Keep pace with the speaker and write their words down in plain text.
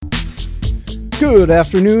Good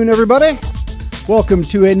afternoon, everybody. Welcome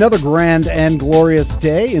to another grand and glorious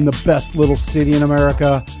day in the best little city in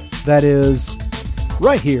America. That is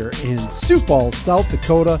right here in Sioux Falls, South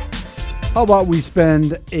Dakota. How about we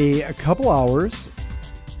spend a couple hours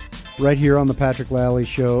right here on the Patrick Lally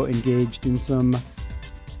Show engaged in some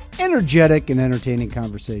energetic and entertaining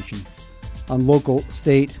conversation on local,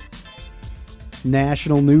 state,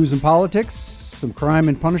 national news and politics, some crime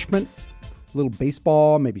and punishment, a little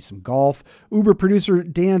baseball, maybe some golf. Uber producer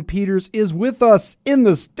Dan Peters is with us in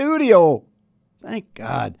the studio. Thank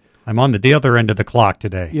God. I'm on the other end of the clock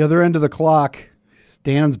today. The other end of the clock.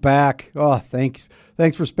 Dan's back. Oh, thanks.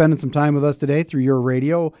 Thanks for spending some time with us today through your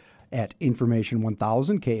radio at Information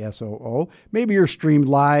 1000, KSOO. Maybe you're streamed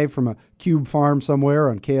live from a cube farm somewhere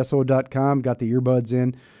on KSO.com, got the earbuds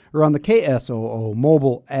in, or on the KSOO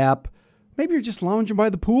mobile app. Maybe you're just lounging by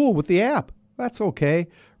the pool with the app. That's okay.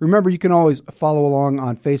 Remember, you can always follow along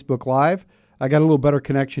on Facebook Live. I got a little better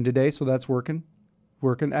connection today, so that's working.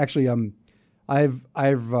 Actually, I've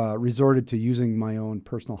resorted to using my own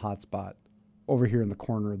personal hotspot over here in the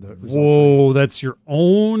corner of the results. Whoa, that's your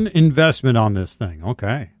own investment on this thing.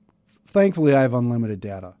 Okay. Thankfully, I have unlimited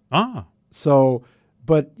data. So,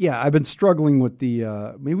 but yeah, I've been struggling with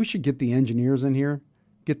the, maybe we should get the engineers in here,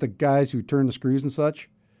 get the guys who turn the screws and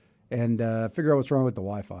such, and figure out what's wrong with the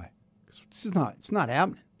Wi-Fi. It's not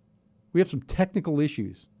happening. We have some technical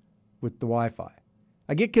issues with the Wi-Fi.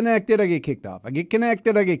 I get connected, I get kicked off. I get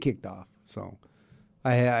connected, I get kicked off. So,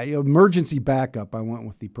 emergency backup, I went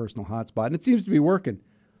with the personal hotspot, and it seems to be working.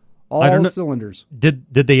 All cylinders.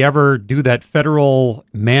 Did they ever do that federal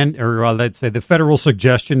let's say the federal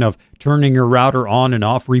suggestion of turning your router on and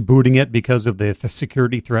off, rebooting it because of the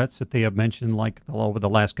security threats that they have mentioned like over the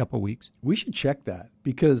last couple of weeks? We should check that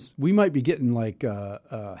because we might be getting like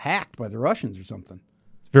hacked by the Russians or something.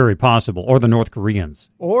 It's very possible, or the North Koreans.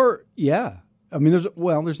 Or yeah, I mean,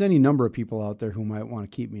 there's any number of people out there who might want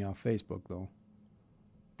to keep me off Facebook though.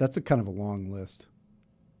 That's a kind of a long list,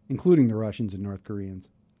 including the Russians and North Koreans.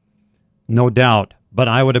 No doubt, but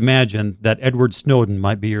I would imagine that Edward Snowden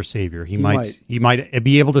might be your savior. He might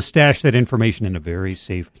be able to stash that information in a very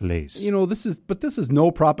safe place. You know, this is no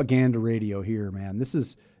propaganda radio here, man. This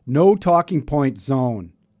is no talking point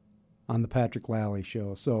zone on the Patrick Lally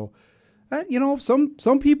Show. So,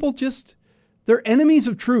 some people they're enemies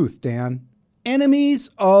of truth, Dan. Enemies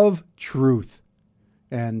of truth.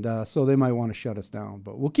 And so they might want to shut us down,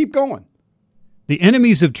 but we'll keep going. The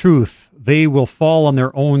enemies of truth, they will fall on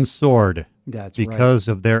their own sword. That's because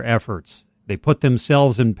of their efforts. They put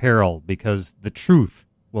themselves in peril because the truth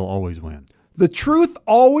will always win. The truth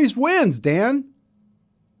always wins, Dan.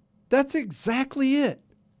 That's exactly it.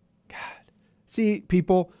 God. See,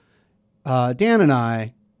 people, Dan and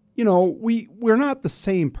I, we're not the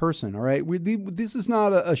same person, all right? This is not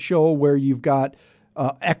a show where you've got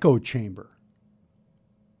an echo chamber.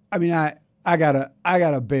 I mean, I got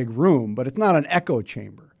a big room, but it's not an echo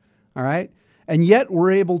chamber, all right? And yet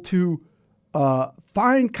we're able to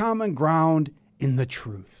find common ground in the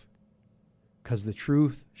truth, because the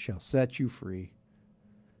truth shall set you free.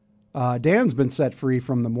 Dan's been set free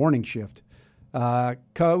from the morning shift. I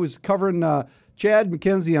was covering Chad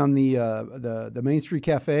McKenzie on the Main Street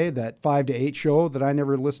Cafe, that 5 to 8 show that I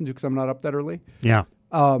never listened to because I'm not up that early. Yeah,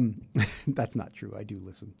 that's not true. I do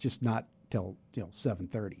listen, just not till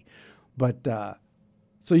 7:30. But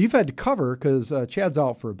so you've had to cover because Chad's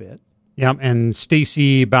out for a bit. Yeah, and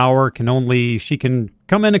Stacy Bauer she can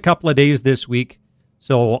come in a couple of days this week.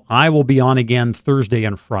 So I will be on again Thursday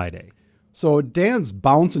and Friday. So Dan's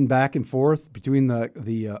bouncing back and forth between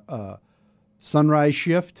the sunrise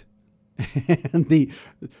shift and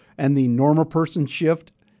the normal person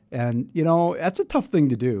shift, and that's a tough thing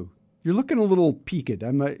to do. You're looking a little peaked,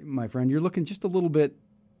 my friend. You're looking just a little bit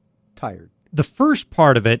tired. The first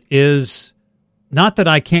part of it is not that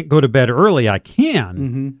I can't go to bed early. I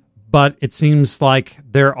can, but it seems like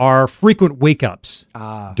there are frequent wake-ups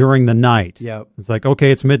during the night. Yep. It's like,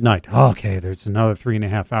 okay, it's midnight. Okay, there's another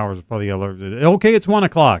 3.5 hours before the alert. Okay, it's 1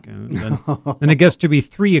 o'clock. And then it gets to be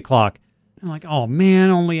 3 o'clock. I'm like, oh, man,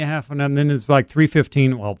 only a half an hour. And then it's like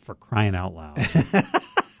 3:15. Well, for crying out loud.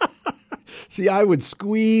 See, I would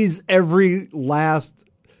squeeze every last...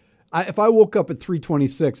 if I woke up at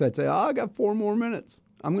 3:26, I'd say, I got 4 more minutes.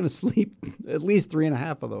 I'm going to sleep at least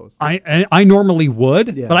 3.5 of those. I normally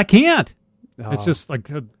would, but I can't. It's just like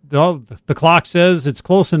the clock says it's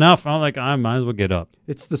close enough. I'm like, I might as well get up.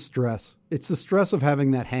 It's the stress. It's the stress of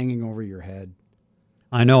having that hanging over your head.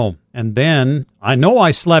 I know. And then I know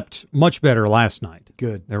I slept much better last night.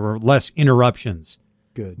 Good. There were less interruptions.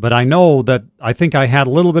 Good. But I think I had a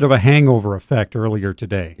little bit of a hangover effect earlier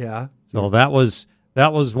today. Yeah. So that was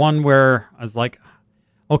that was one where I was like,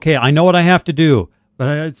 okay, I know what I have to do, but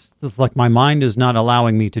it's like my mind is not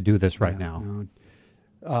allowing me to do this right now.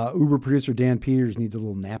 No. Uber producer Dan Peters needs a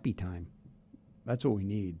little nappy time. That's what we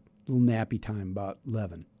need. A little nappy time about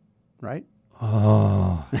 11, right?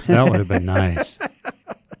 Oh, that would have been nice.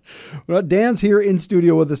 Well, Dan's here in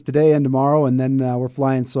studio with us today and tomorrow, and then we're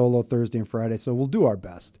flying solo Thursday and Friday, so we'll do our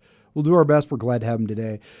best. We're glad to have him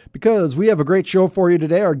today because we have a great show for you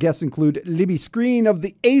today. Our guests include Libby Screen of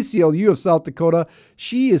the ACLU of South Dakota.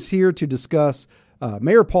 She is here to discuss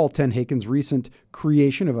Mayor Paul Tenhaken's recent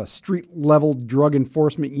creation of a street-level drug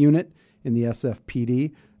enforcement unit in the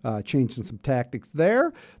SFPD. Changing some tactics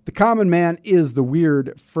there. The common man is the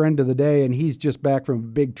weird friend of the day, and he's just back from a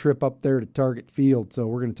big trip up there to Target Field, so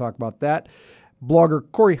we're going to talk about that.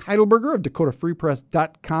 Blogger Corey Heidelberger of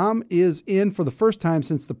DakotaFreePress.com is in for the first time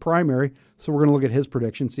since the primary, so we're going to look at his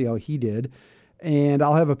prediction, see how he did. And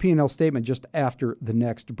I'll have a P&L statement just after the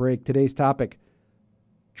next break. Today's topic,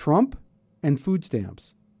 Trump and food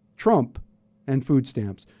stamps. Trump and food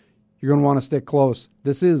stamps. You're going to want to stick close.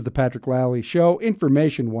 This is the Patrick Lally Show,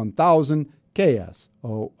 Information 1000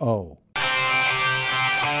 KSOO.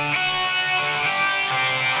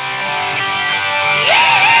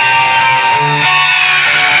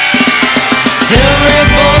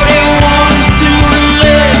 Everybody wants to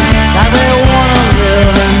live how they want to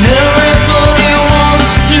live, and everybody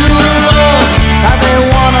wants to love how they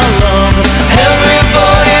want to love.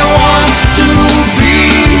 Everybody wants to be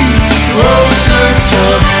closer to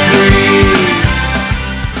free.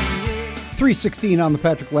 3:16 on the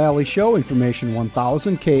Patrick Lally Show, Information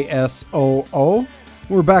 1000 KSOO.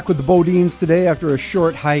 We're back with the Bodines today after a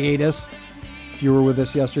short hiatus. If you were with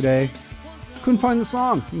us yesterday, couldn't find the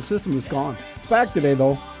song. The system was gone. It's back today,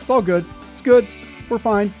 though. It's all good. It's good. We're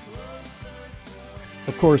fine.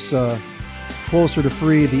 Of course, Closer to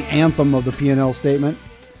Free, the anthem of the P&L statement.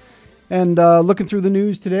 And looking through the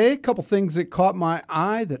news today, a couple things that caught my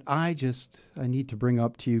eye that I need to bring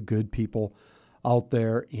up to you good people out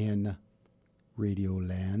there in Radio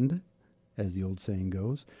Land, as the old saying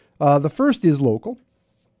goes. The first is local,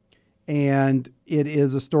 and it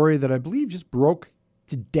is a story that I believe just broke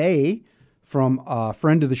today from a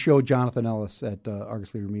friend of the show, Jonathan Ellis at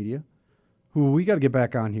Argus Leader Media, who we got to get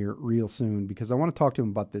back on here real soon because I want to talk to him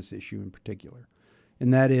about this issue in particular.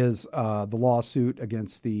 And that is the lawsuit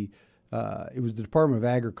against it was the Department of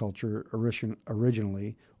Agriculture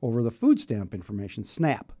originally over the food stamp information,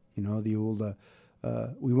 SNAP. You know, the old,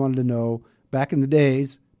 we wanted to know back in the day,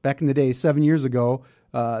 7 years ago,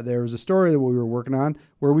 there was a story that we were working on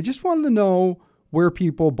where we just wanted to know where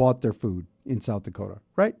people bought their food in South Dakota,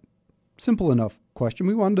 right? Simple enough question.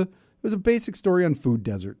 It was a basic story on food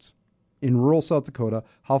deserts. In rural South Dakota,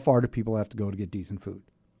 how far do people have to go to get decent food?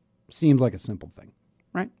 Seems like a simple thing,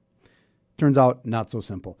 right? Turns out not so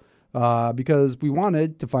simple because we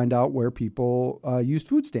wanted to find out where people used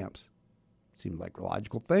food stamps. Seemed like a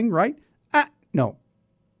logical thing, right? No.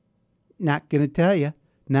 Not going to tell you.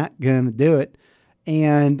 Not going to do it.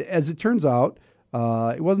 And as it turns out,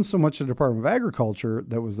 it wasn't so much the Department of Agriculture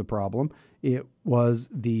that was the problem. It was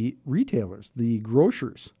the retailers, the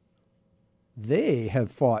grocers. They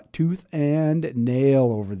have fought tooth and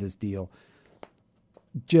nail over this deal.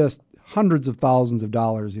 Just hundreds of thousands of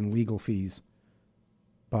dollars in legal fees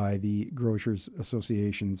by the grocers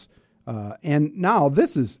associations. And now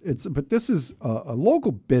this is a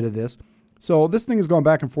local bit of this. So this thing has gone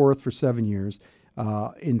back and forth for 7 years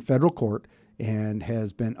in federal court and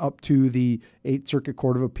has been up to the 8th Circuit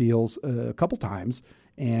Court of Appeals a couple times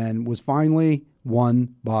and was finally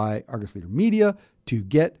won by Argus Leader Media to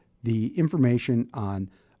get the information on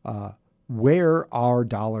where our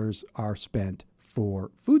dollars are spent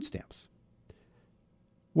for food stamps.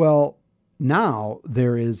 Well, now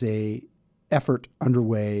there is a effort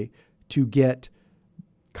underway to get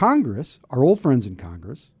Congress, our old friends in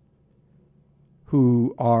Congress,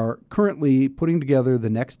 who are currently putting together the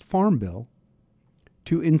next farm bill,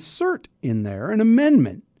 to insert in there an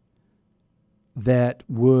amendment that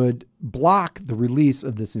would block the release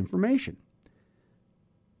of this information.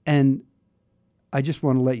 And I just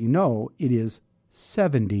want to let you know it is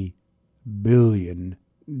 $70 billion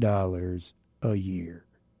a year.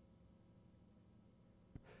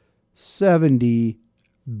 $70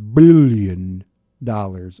 billion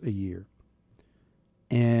a year.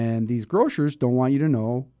 And these grocers don't want you to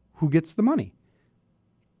know who gets the money.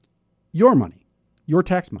 Your money, your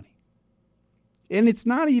tax money. And it's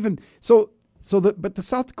not even but the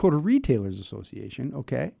South Dakota Retailers Association,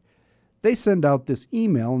 okay, they send out this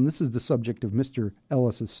email, and this is the subject of Mr.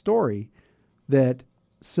 Ellis's story, that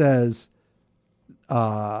says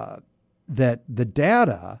that the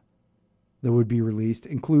data that would be released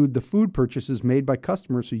include the food purchases made by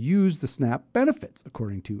customers who use the SNAP benefits,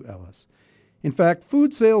 according to Ellis. In fact,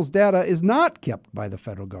 food sales data is not kept by the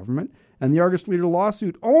federal government, and the Argus Leader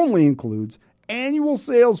lawsuit only includes annual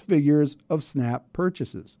sales figures of SNAP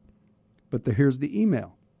purchases. But here's the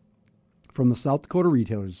email from the South Dakota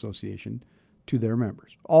Retailers Association to their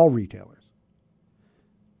members, all retailers.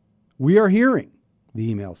 We are hearing, the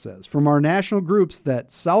email says, from our national groups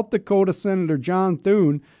that South Dakota Senator John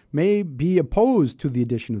Thune may be opposed to the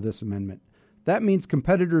addition of this amendment. That means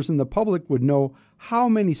competitors in the public would know how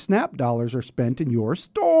many SNAP dollars are spent in your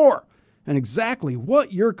store and exactly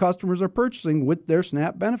what your customers are purchasing with their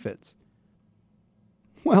SNAP benefits.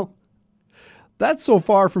 Well, that's so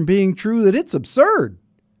far from being true that it's absurd.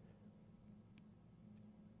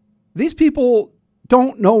 These people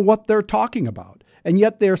don't know what they're talking about, and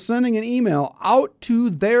yet they're sending an email out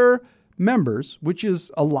to their members, which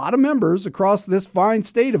is a lot of members across this fine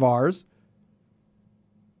state of ours,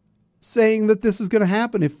 saying that this is going to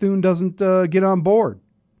happen if Thune doesn't get on board.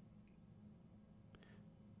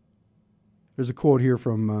 There's a quote here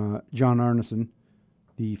from John Arneson,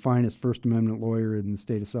 the finest First Amendment lawyer in the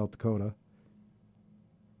state of South Dakota.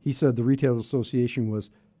 He said the Retailers Association was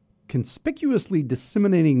conspicuously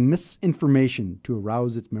disseminating misinformation to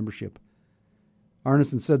arouse its membership.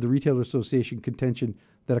 Arneson said the Retailers Association contention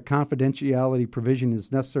that a confidentiality provision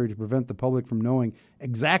is necessary to prevent the public from knowing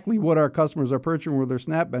exactly what our customers are purchasing with their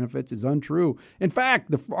SNAP benefits is untrue. In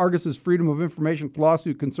fact, the Argus's Freedom of Information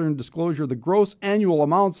lawsuit concerned disclosure of the gross annual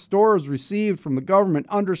amounts stores received from the government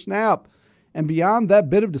under SNAP. And beyond that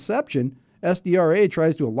bit of deception, SDRA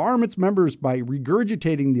tries to alarm its members by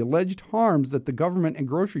regurgitating the alleged harms that the government and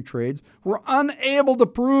grocery trades were unable to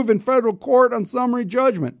prove in federal court on summary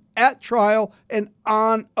judgment, at trial, and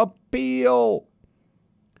on appeal.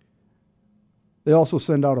 They also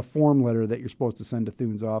send out a form letter that you're supposed to send to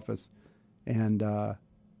Thune's office. And,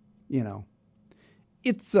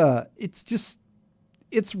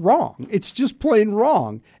 it's wrong. It's just plain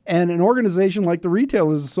wrong. And an organization like the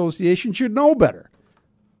Retailers Association should know better.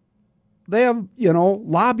 They have,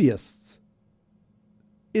 lobbyists.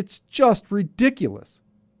 It's just ridiculous.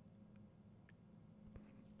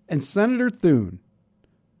 And Senator Thune,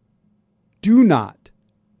 do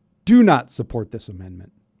not support this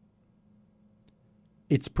amendment.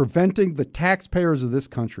 It's preventing the taxpayers of this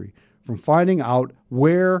country from finding out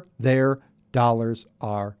where their dollars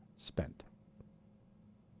are spent.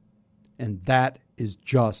 And that is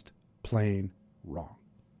just plain wrong.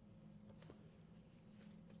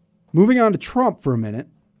 Moving on to Trump for a minute.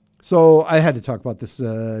 So I had to talk about this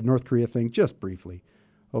North Korea thing just briefly,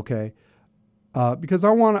 okay? Because I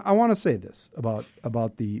want to say this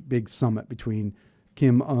about the big summit between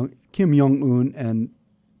Kim Jong-un and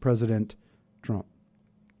President Trump.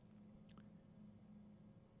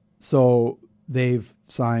 So they've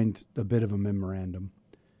signed a bit of a memorandum,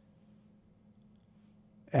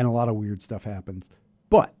 and a lot of weird stuff happens.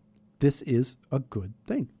 But this is a good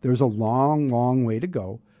thing. There's a long, long way to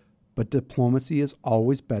go, but diplomacy is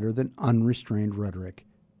always better than unrestrained rhetoric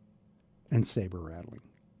and saber rattling,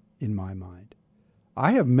 in my mind.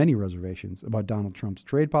 I have many reservations about Donald Trump's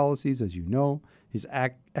trade policies, as you know, his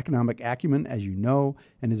economic acumen, as you know,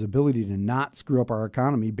 and his ability to not screw up our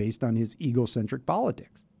economy based on his egocentric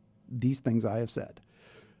politics. These things I have said.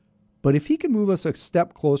 But if he can move us a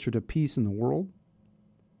step closer to peace in the world,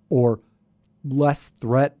 or less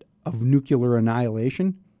threat of nuclear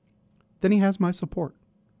annihilation, then he has my support.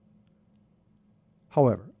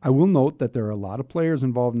 However, I will note that there are a lot of players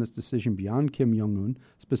involved in this decision beyond Kim Jong-un,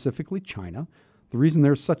 specifically China. The reason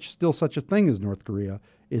there's still such a thing as North Korea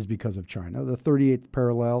is because of China. The 38th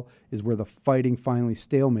parallel is where the fighting finally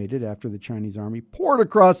stalemated after the Chinese army poured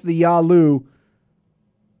across the Yalu,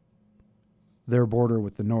 their border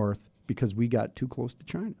with the North, because we got too close to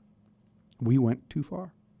China. We went too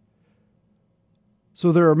far.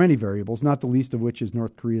 So there are many variables, not the least of which is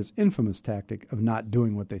North Korea's infamous tactic of not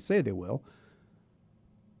doing what they say they will.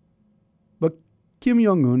 But Kim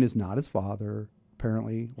Jong-un is not his father,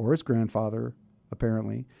 apparently, or his grandfather,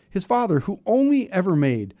 apparently. His father, who only ever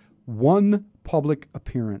made one public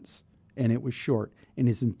appearance, and it was short, in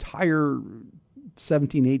his entire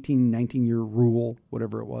 17, 18, 19-year rule,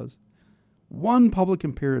 whatever it was. One public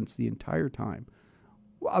appearance the entire time.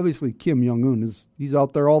 Well, obviously, Kim Jong-un, he's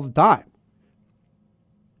out there all the time.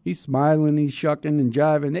 He's smiling, he's shucking and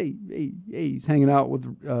jiving. Hey, he's hanging out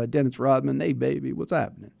with Dennis Rodman. Hey, baby, what's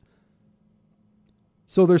happening?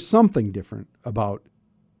 So there's something different about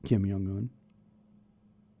Kim Jong-un.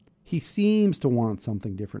 He seems to want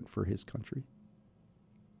something different for his country.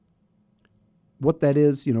 What that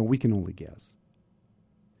is, we can only guess.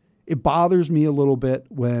 It bothers me a little bit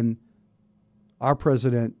when Our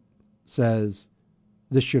president says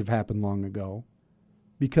this should have happened long ago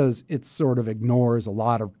because it sort of ignores a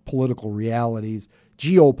lot of political realities,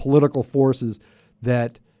 geopolitical forces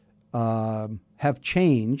that have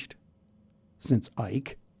changed since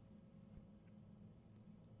Ike.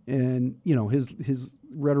 And, his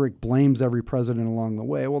rhetoric blames every president along the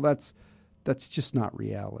way. Well, that's just not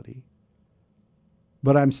reality.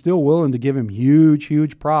 But I'm still willing to give him huge,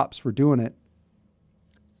 huge props for doing it.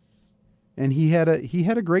 And he had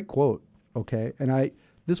a great quote, okay? And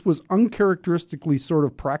this was uncharacteristically sort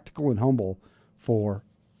of practical and humble for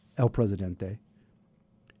El Presidente.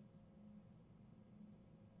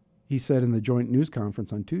 He said in the joint news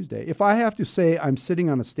conference on Tuesday, if I have to say I'm sitting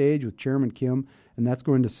on a stage with Chairman Kim and that's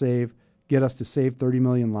going to get us to save 30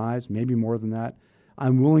 million lives, maybe more than that,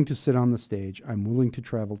 I'm willing to sit on the stage. I'm willing to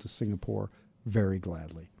travel to Singapore very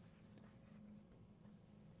gladly.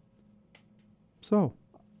 So,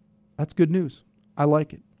 that's good news. I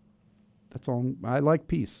like it. That's all. I like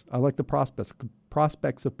peace. I like the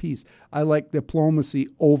prospects of peace. I like diplomacy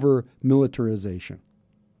over militarization.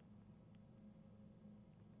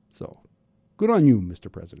 So, good on you,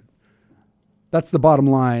 Mr. President. That's the bottom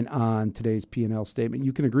line on today's P&L statement.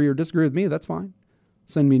 You can agree or disagree with me. That's fine.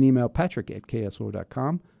 Send me an email,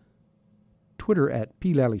 patrick@kso.com. Twitter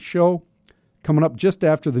 @PLallyShow. Coming up just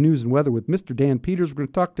after the news and weather with Mr. Dan Peters, we're going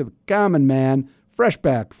to talk to the common man, fresh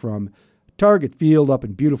back from Target Field up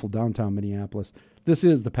in beautiful downtown Minneapolis. This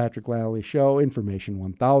is the Patrick Lally Show, Information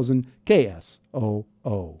 1000,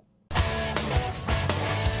 KSOO.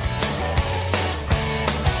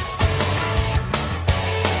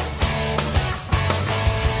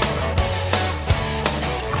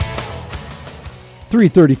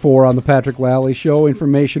 .334 on the Patrick Lally Show,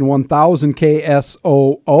 Information 1000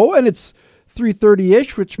 KSOO, and it's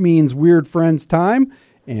 3:30-ish, which means Weird Friends time,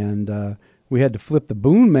 and we had to flip the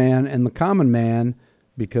Boone Man and the Common Man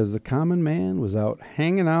because the Common Man was out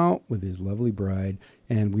hanging out with his lovely bride,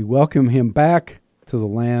 and we welcome him back to the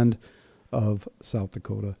land of South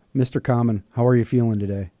Dakota. Mr. Common, how are you feeling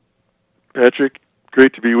today? Patrick,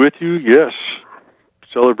 great to be with you. Yes,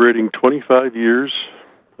 celebrating 25 years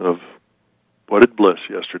of wedded bliss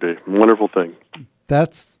yesterday. Wonderful thing.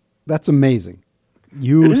 That's amazing.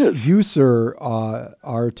 You, sir,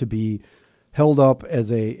 are to be held up as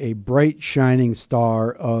a bright, shining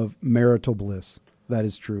star of marital bliss. That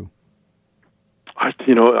is true. I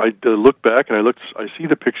look back and I see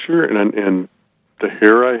the picture and the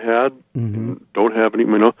hair I had, don't have any.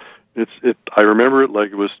 I remember it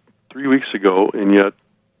like it was 3 weeks ago, and yet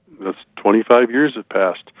that's 25 years have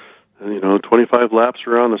passed. 25 laps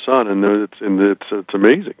around the sun, and it's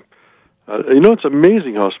amazing. It's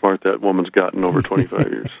amazing how smart that woman's gotten over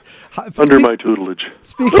 25 years under my tutelage.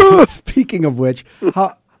 Speaking of which,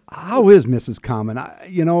 how is Mrs. Common?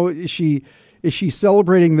 Is she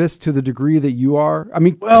celebrating this to the degree that you are? I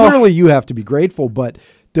mean, clearly you have to be grateful, but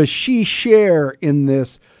does she share in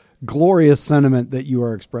this glorious sentiment that you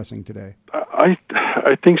are expressing today?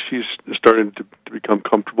 I think she's starting to become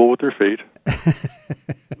comfortable with her fate.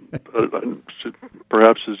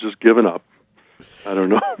 Perhaps has just given up. I don't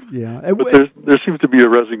know. Yeah, but there seems to be a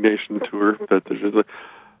resignation to her that there's just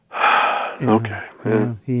okay.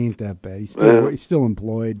 Yeah. He ain't that bad. He's still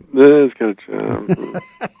employed. He's got a job.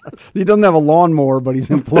 He doesn't have a lawnmower, but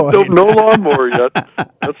he's employed. No lawnmower yet.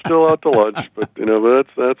 That's still out to lunch, but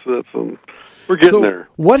that's we're getting there.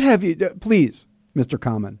 What have you? Please, Mr.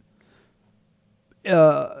 Common,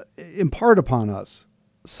 impart upon us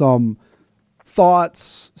some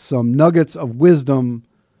thoughts, some nuggets of wisdom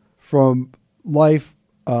from life,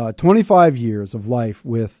 25 years of life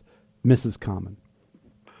with Mrs. Common.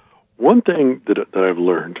 One thing that I've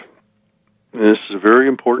learned, and this is a very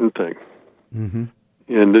important thing, and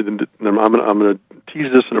I'm going to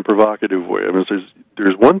tease this in a provocative way. I mean,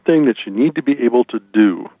 there's one thing that you need to be able to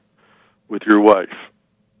do with your wife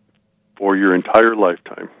for your entire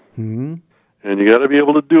lifetime, and you got to be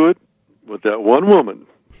able to do it with that one woman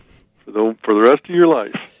for the rest of your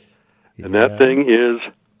life, and that thing is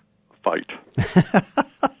fight.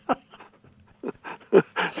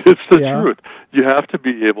 It's the truth. You have to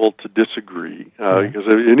be able to disagree because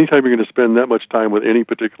anytime you're going to spend that much time with any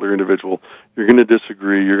particular individual, you're going to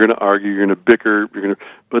disagree, you're going to argue, you're going to bicker.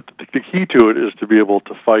 But the key to it is to be able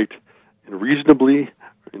to fight reasonably,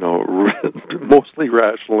 mostly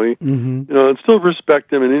rationally, and still respect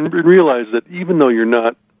them and realize that even though you're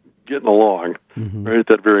not getting along right at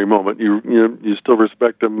that very moment, you still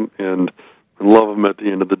respect them and love them at the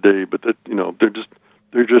end of the day. But that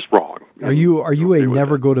they're just wrong. Are you a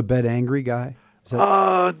never go to bed angry guy?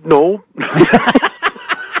 No.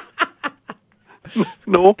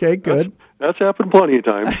 No. Okay, good. That's happened plenty of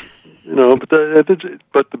times.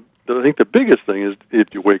 I think the biggest thing is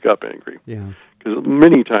if you wake up angry. Yeah. Because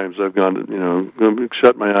many times I've gone,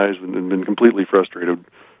 shut my eyes and been completely frustrated,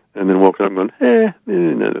 and then woken up and gone,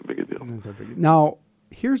 not that big a deal. Now,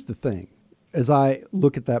 here's the thing. As I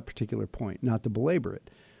look at that particular point, not to belabor it,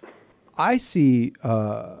 I see,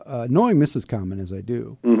 knowing Mrs. Common as I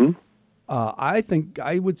do, Mm-hmm. I think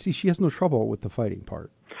I would see she has no trouble with the fighting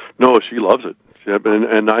part. No, she loves it.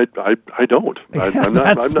 And I don't. I'm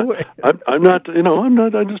not. I'm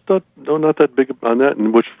not. I just not that big on that,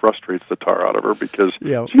 and which frustrates the tar out of her because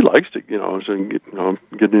she likes to,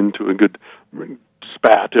 get into a good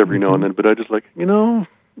spat every now and then. But I just like,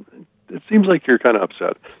 it seems like you're kind of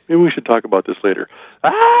upset. Maybe we should talk about this later.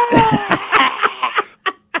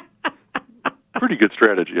 Pretty good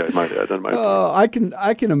strategy, I might add. On my I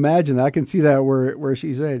can imagine that. I can see that where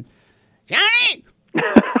she said, Johnny.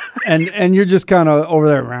 And you're just kind of over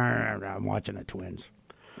there. I'm watching the Twins.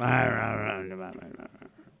 Yeah,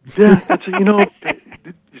 you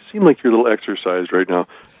seem like you're a little exercised right now.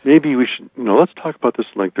 Maybe we should, let's talk about this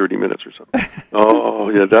in like 30 minutes or something. Oh,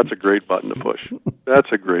 yeah, that's a great button to push.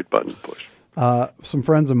 Some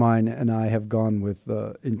friends of mine and I have gone with,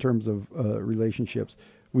 in terms of relationships,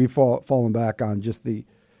 we've fallen back on just the,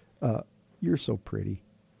 you're so pretty.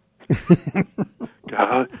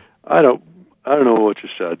 God, I don't know what you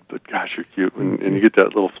said, but gosh, you're cute, and you get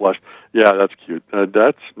that little flush. Yeah, that's cute.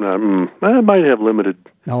 That might have limited.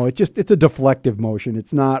 No, it's a deflective motion.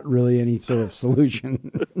 It's not really any sort of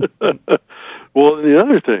solution. Well, the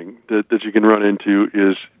other thing that you can run into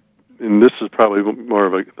is, and this is probably more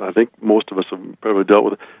of I think most of us have probably dealt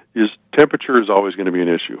with it, is temperature is always going to be an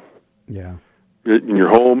issue. Yeah. In your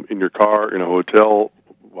home, in your car, in a hotel,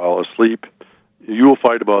 while asleep, you will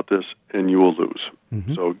fight about this and you will lose.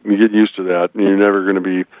 Mm-hmm. So you get used to that, and you're never going to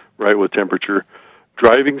be right with temperature.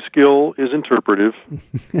 Driving skill is interpretive.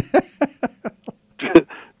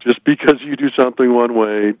 Just because you do something one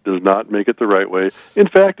way does not make it the right way. In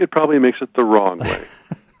fact, it probably makes it the wrong way.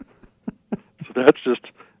 So that's just,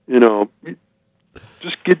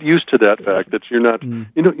 just get used to that fact that you're not,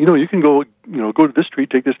 you can go to this street,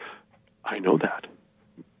 take this. I know that.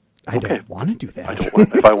 I don't want to do that.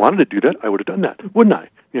 If I wanted to do that, I would have done that, wouldn't I?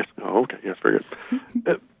 Yes. Oh, okay. Yes, very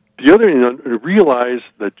good. The other, realize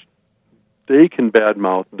that they can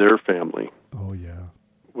badmouth their family. Oh yeah.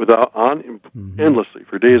 Endlessly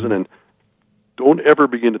for days and then. Don't ever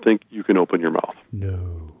begin to think you can open your mouth.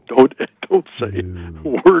 No. Don't say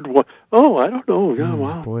word one. Oh, I don't know. Yeah,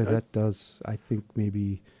 wow. Boy, that does. I think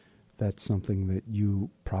maybe that's something that you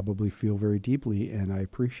probably feel very deeply, and I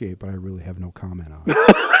appreciate, but I really have no comment on.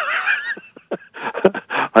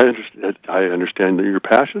 I understand your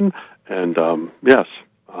passion, and yes,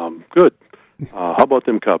 good. How about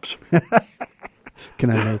them Cubs? Can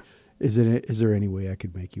I make? Is there any way I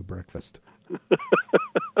could make you breakfast?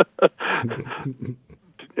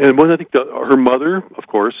 And I think her mother, of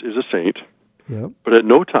course, is a saint. Yep. But at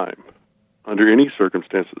no time, under any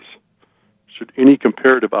circumstances, should any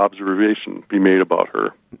comparative observation be made about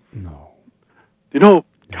her. No.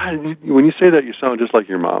 God, when you say that, you sound just like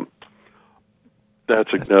your mom.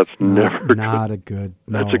 That's never not a good.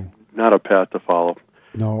 No. That's not a path to follow.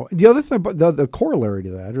 No. The other thing, the corollary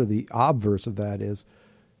to that, or the obverse of that, is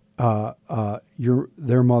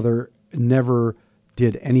their mother never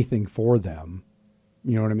did anything for them.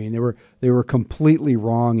 You know what I mean? They were completely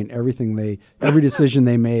wrong in every decision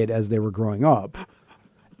they made as they were growing up,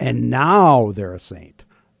 and now they're a saint.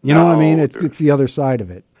 You know what I mean? It's the other side of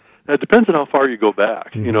it. It depends on how far you go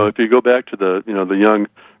back. Mm-hmm. If you go back to the young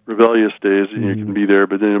rebellious days, and you can be there,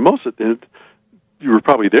 but then most of it, you were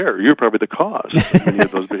probably there. You were probably the cause of many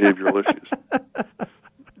of those behavioral issues.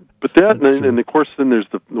 But that, and of course, then there's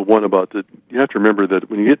the one about that. You have to remember that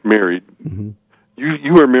when you get married,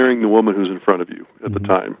 you are marrying the woman who's in front of you at the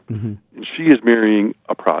time, and she is marrying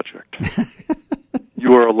a project.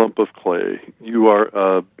 You are a lump of clay. You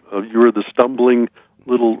are the stumbling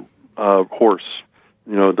little horse.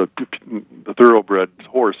 The thoroughbred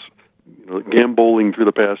horse. Gamboling through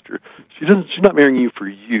the pasture. She's not marrying you for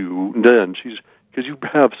you. Then because you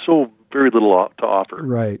have so very little to offer.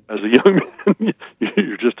 Right. As a young man,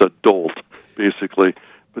 you're just a dolt, basically.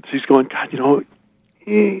 But she's going, God,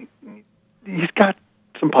 he's got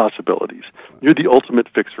some possibilities. You're the ultimate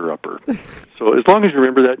fixer-upper. So as long as you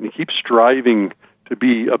remember that and you keep striving to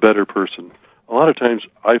be a better person, a lot of times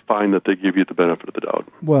I find that they give you the benefit of the doubt.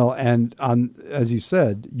 Well, and as you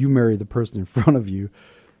said, you marry the person in front of you,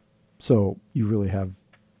 so you really have,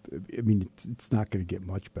 it's not going to get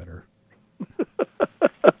much better.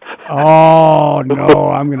 Oh, no,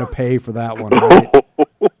 I'm going to pay for that one. Right?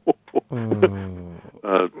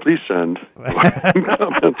 Please send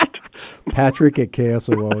comments Patrick at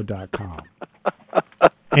KSOO.com.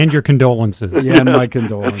 And your condolences. Yeah, and my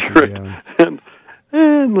condolences. That's right. Yeah.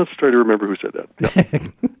 And let's try to remember who said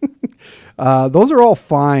that. Yeah. Those are all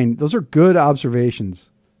fine. Those are good observations,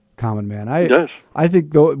 Common Man. Yes. I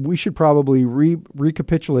think we should probably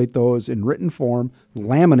recapitulate those in written form,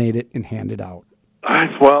 laminate it, and hand it out.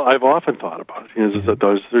 I've often thought about it.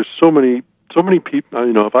 There's so many people.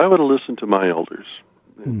 If I would have listened to my elders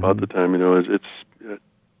about the time,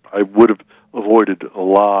 I would have avoided a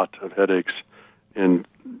lot of headaches and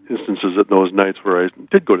instances at those nights where I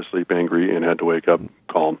did go to sleep angry and had to wake up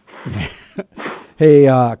calm. Hey,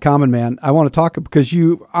 Common Man, I want to talk because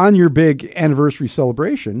you, on your big anniversary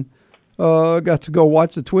celebration, got to go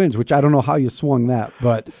watch the Twins, which I don't know how you swung that,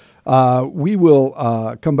 but we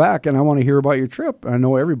will come back, and I want to hear about your trip. I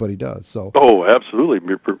know everybody does. So. Oh, absolutely.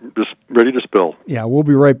 We're just ready to spill. Yeah, we'll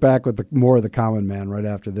be right back with more of the Common Man right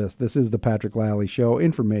after this. This is the Patrick Lally Show.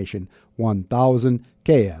 Information 1000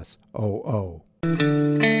 KSOO.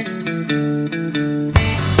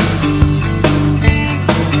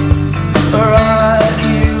 Write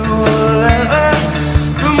you a letter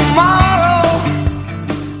tomorrow.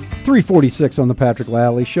 346 on the Patrick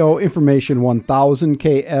Lally Show. Information 1000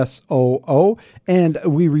 KSOO. And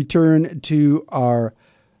we return to our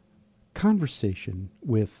conversation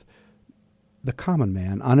with the Common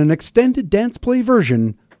Man on an extended dance play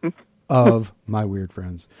version of My Weird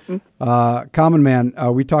Friends. Common Man,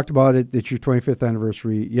 we talked about it. It's your 25th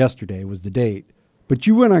anniversary. Yesterday was the date. But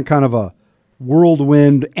you went on kind of a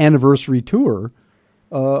whirlwind anniversary tour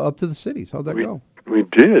up to the cities. How'd that go? We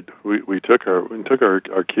did. We took our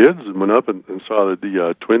kids and went up and saw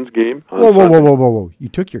the Twins game. Whoa. You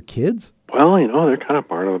took your kids? Well, they're kind of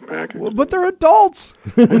part of the package. Well, but they're adults.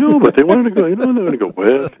 I know, but they wanted to go. They wanted to go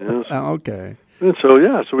with. Yes. Okay. And so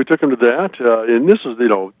we took them to that. And this is,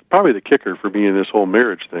 probably the kicker for me in this whole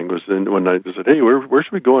marriage thing was then when I said, hey, where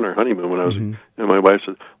should we go on our honeymoon? When I was, and my wife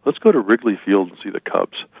said, let's go to Wrigley Field and see the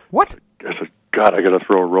Cubs. What? I said, God, I got to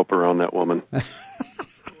throw a rope around that woman.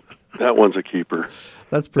 That one's a keeper.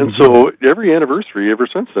 That's pretty And so every anniversary ever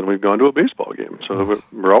since then, we've gone to a baseball game. So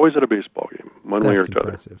we're always at a baseball game, one way or the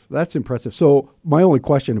other. That's impressive. So my only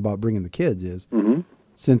question about bringing the kids is,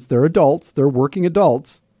 since they're adults, they're working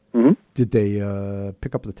adults, did they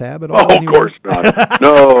pick up the tab at all? Oh, of course not.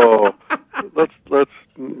 No. Let's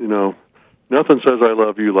nothing says I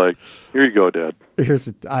love you like, here you go, Dad.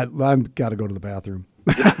 I've got to go to the bathroom.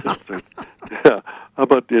 Yeah. How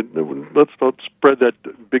about let's spread that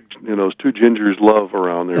big, those two gingers love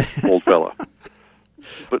around there, old fella.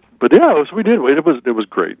 But yeah, so we did. It was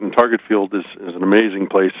great. And Target Field is an amazing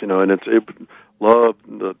place, and it love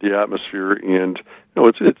the atmosphere, and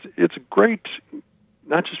it's great.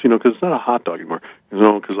 Not just because it's not a hot dog anymore.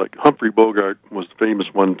 Because like Humphrey Bogart was the famous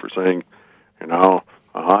one for saying, a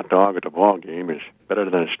hot dog at the ball game is better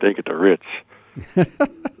than a steak at the Ritz.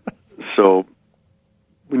 So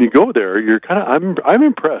when you go there, you're I'm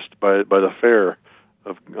impressed by the fare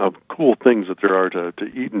of cool things that there are to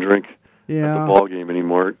eat and drink at the ball game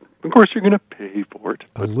anymore. Of course, you're going to pay for it.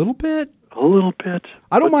 A little bit.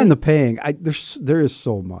 I don't mind the paying. There is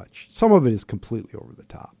so much. Some of it is completely over the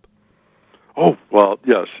top. Oh, well,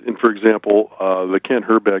 yes. And for example, the Ken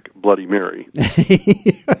Herbeck Bloody Mary,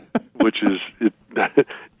 which is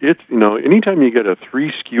it's anytime you get a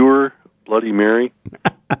 3-skewer Bloody Mary.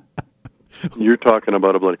 You're talking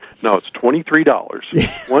about a bloody. Now it's $23.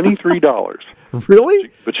 $23. Really?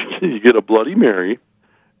 But you get a Bloody Mary,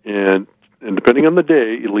 and depending on the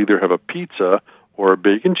day, it'll either have a pizza or a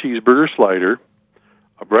bacon cheeseburger slider,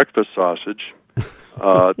 a breakfast sausage,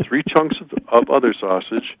 3 chunks of other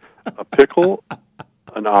sausage, a pickle,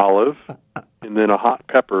 an olive, and then a hot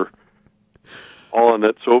pepper, all in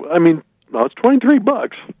it. So now it's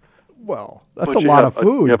 $23. Well, that's a lot of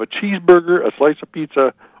food. You have a cheeseburger, a slice of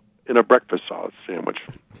pizza, and a breakfast sausage sandwich.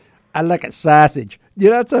 I like a sausage.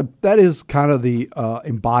 Yeah, that is kind of the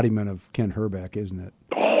embodiment of Ken Herbeck, isn't it?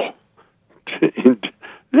 Oh,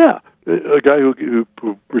 yeah. A guy who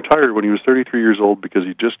retired when he was 33 years old because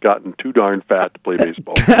he'd just gotten too darn fat to play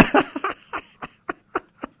baseball.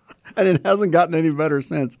 And it hasn't gotten any better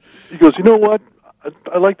since. He goes, you know what?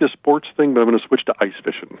 I like this sports thing, but I'm going to switch to ice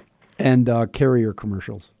fishing. And Carrier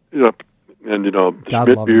commercials. And,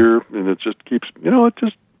 Schmidt beer, and it just keeps,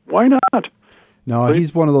 why not? No,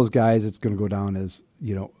 he's one of those guys that's going to go down as,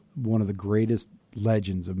 one of the greatest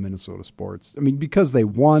legends of Minnesota sports. I mean, because they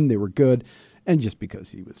won, they were good, and just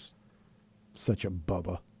because he was such a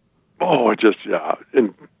bubba. Oh,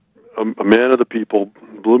 and a man of the people,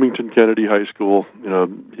 Bloomington Kennedy High School.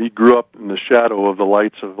 He grew up in the shadow of the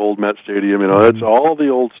lights of Old Met Stadium. That's all the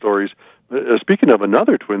old stories. Speaking of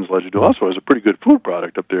another Twins legend who also has a pretty good food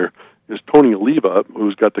product up there, is Tony Oliva,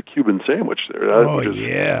 who's got the Cuban sandwich there.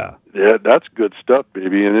 Yeah, that's good stuff,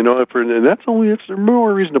 baby. And and it's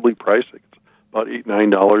more reasonably priced. It's about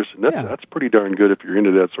 $8-9, and that's pretty darn good if you're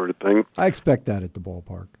into that sort of thing. I expect that at the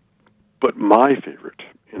ballpark. But my favorite,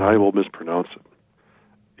 and I will mispronounce it,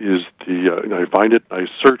 is and I find it, I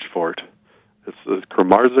search for it. It's the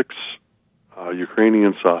Kramarczyk's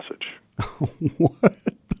Ukrainian sausage. What?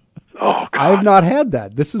 Oh, God. I have not had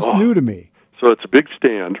that. This is new to me. So it's a big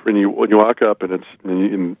stand when you walk up, and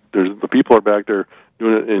there's the people are back there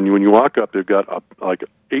doing it. And when you walk up, they've got like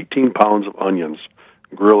 18 pounds of onions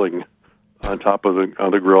grilling on top of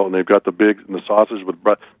the grill, and they've got the sausage with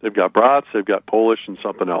they've got brats, they've got Polish, and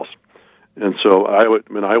something else. And so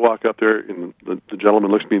when I walk up there, and the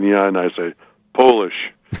gentleman looks me in the eye, and I say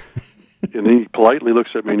Polish, and he politely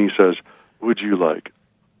looks at me and he says, "Would you like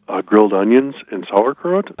grilled onions and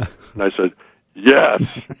sauerkraut?" And I said,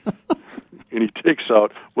 "Yes." And he takes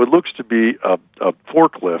out what looks to be a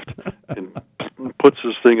forklift and puts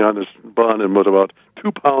this thing on his bun, and with about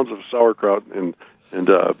 2 pounds of sauerkraut and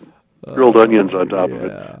grilled onions on top of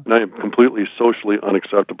it. And I am completely socially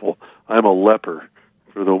unacceptable. I'm a leper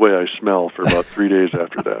for the way I smell for about 3 days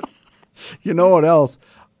after that. You know what else?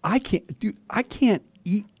 I can't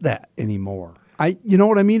eat that anymore. You know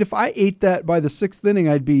what I mean? If I ate that by the 6th inning,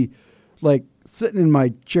 I'd be like sitting in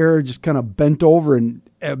my chair, just kind of bent over in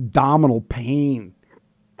abdominal pain.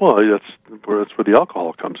 Well, that's where the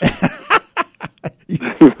alcohol comes in. You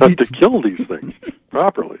have to kill these things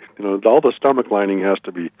properly. All the stomach lining has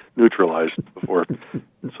to be neutralized before.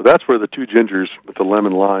 So that's where the 2 gingers with the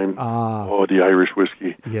lemon lime. The Irish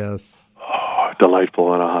whiskey. Yes. Oh, delightful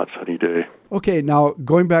on a hot sunny day. Okay, now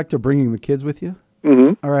going back to bringing the kids with you.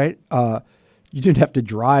 Mm-hmm. All right. You didn't have to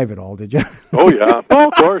drive at all, did you? Oh, yeah. Oh,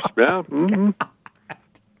 of course, yeah. Mm-hmm.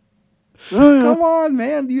 Come on,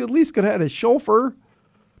 man. You at least could have had a chauffeur.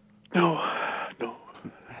 No.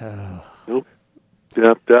 Nope.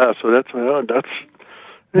 Yeah. So that's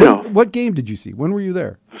What game did you see? When were you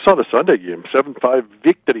there? I saw the Sunday game, 7-5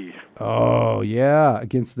 victory. Oh, yeah,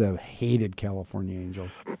 against the hated California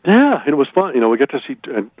Angels. Yeah, it was fun. We got to see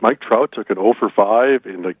Mike Trout took an 0 for 5,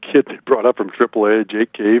 and the kid they brought up from AAA,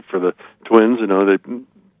 Jake Cave, for the Twins. They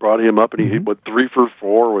brought him up, and he hit 3 for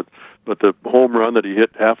 4 with the home run that he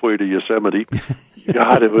hit halfway to Yosemite.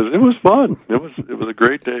 God, it was fun. It was a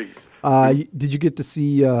great day. Did you get to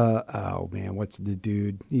see? What's the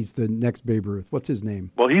dude? He's the next Babe Ruth. What's his name?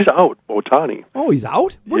 Well, he's out. Ohtani. Oh, he's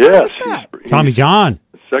out. Yes, Tommy John.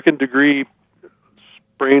 2nd-degree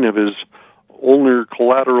sprain of his ulnar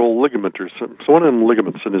collateral ligament, or one of them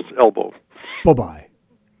ligaments in his elbow. Bye-bye.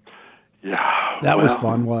 Yeah. That was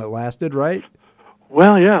fun while it lasted, right?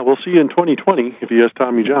 Well, yeah. We'll see you in 2020 if he has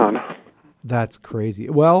Tommy John. That's crazy.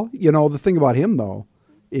 Well, the thing about him, though,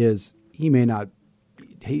 is he may not.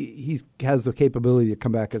 He has the capability to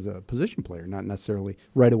come back as a position player, not necessarily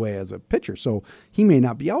right away as a pitcher. So he may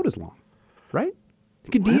not be out as long, right?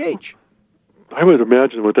 He could DH. I would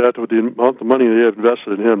imagine with the amount of money they have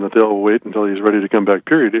invested in him, that they'll wait until he's ready to come back,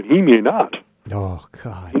 period. And he may not. Oh,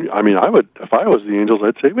 God. I mean, I would, if I was the Angels,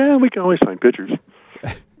 I'd say, man, we can always sign pitchers.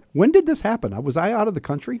 When did this happen? Was I out of the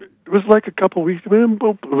country? It was like a couple weeks. It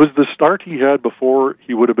was the start he had before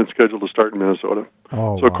he would have been scheduled to start in Minnesota.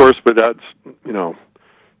 Oh, so, of course, but that's,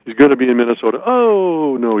 he's going to be in Minnesota.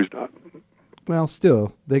 Oh, no, he's not. Well,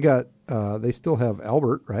 still, they still have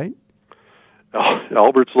Albert, right?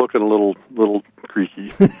 Albert's looking a little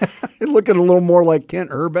creaky. Looking a little more like Kent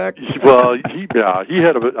Herbeck. Well, he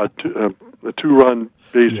had a 2-run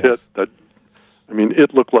base hit that,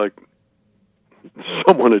 it looked like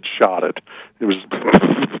someone had shot it. It was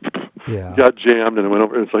got jammed and it went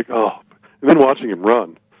over. And it's like, and then watching him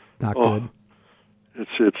run, not good.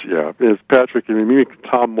 It's Patrick. Me and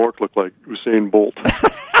Tom Mork look like Usain Bolt.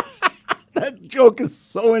 That joke is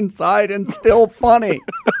so inside and still funny.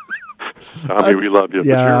 Tommy, we love you.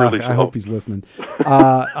 Yeah, but you're really slow. I hope he's listening.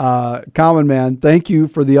 Common Man, thank you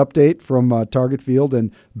for the update from Target Field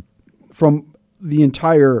and from the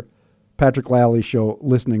entire Patrick Lally Show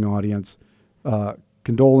listening audience.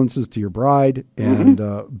 Condolences to your bride, and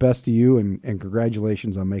best to you, and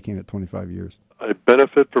congratulations on making it 25 years. I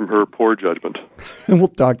benefit from her poor judgment. And we'll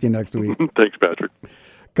talk to you next week. Thanks, Patrick.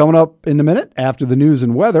 Coming up in a minute, after the news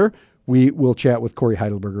and weather, we will chat with Corey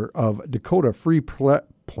Heidelberger of Dakota Free Press,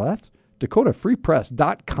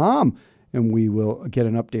 DakotaFreePress.com, and we will get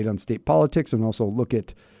an update on state politics and also look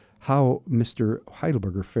at how Mr.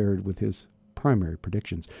 Heidelberger fared with his primary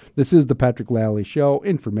predictions. This is the Patrick Lally Show,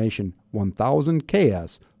 Information 1000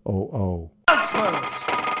 KSOO.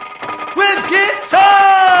 With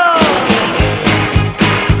guitar!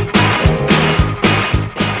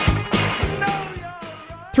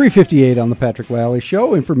 3 358 on the Patrick Lally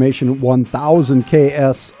Show. Information 1000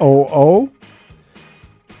 KSOO.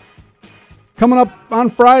 Coming up on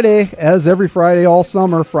Friday, as every Friday all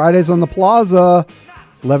summer, Fridays on the Plaza,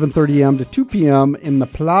 11:30 a.m. to 2 p.m. in the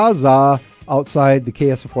Plaza outside the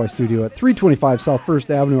KSFY studio at 325 South 1st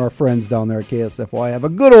Avenue. Our friends down there at KSFY have a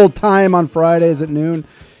good old time on Fridays at noon.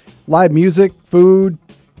 Live music, food,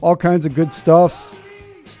 all kinds of good stuff.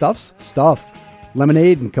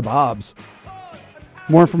 Lemonade and kebabs.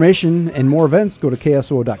 More information and more events, go to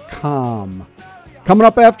KSO.com. Coming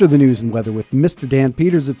up after the news and weather with Mr. Dan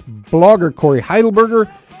Peters, it's blogger Corey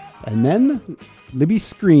Heidelberger, and then Libby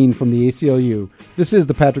Screen from the ACLU. This is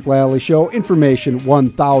the Patrick Lally Show, Information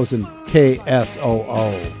 1000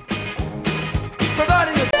 KSOO.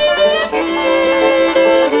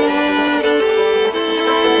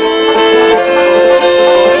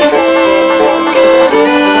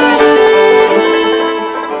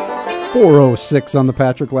 406 on the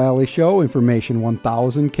Patrick Lally Show, Information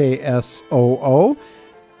 1000 KSOO.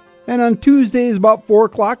 And on Tuesdays about 4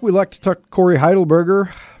 o'clock, we like to talk to Corey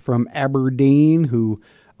Heidelberger from Aberdeen, who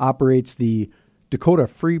operates the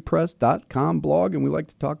DakotaFreePress.com blog, and we like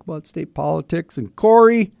to talk about state politics. And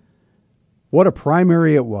Corey, what a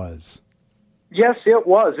primary it was. Yes, it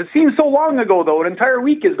was. It seems so long ago, though. An entire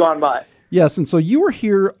week has gone by. Yes, and so you were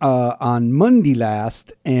here on Monday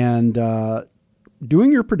last and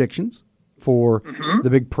doing your predictions for the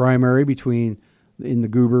big primary between in the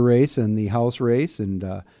Goober race and the House race, and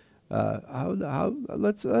how'd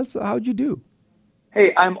you do?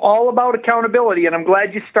 Hey, I'm all about accountability, and I'm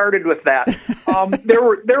glad you started with that.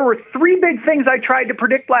 There were three big things I tried to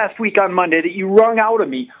predict last week on Monday that you wrung out of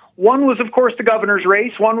me. One was, of course, the governor's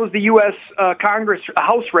race. One was the U.S. Congress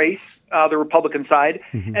House race, the Republican side,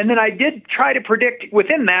 and then I did try to predict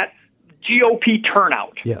within that GOP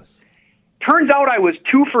turnout. Yes. Turns out I was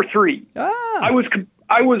 2 for 3. I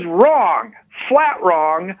was wrong, flat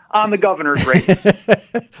wrong on the governor's race.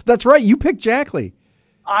 That's right. You picked Jackley.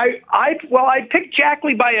 I picked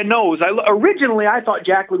Jackley by a nose. Originally, I thought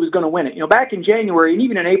Jackley was going to win it. You know, back in January and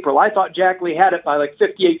even in April, I thought Jackley had it by like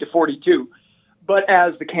 58-42. But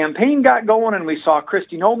as the campaign got going and we saw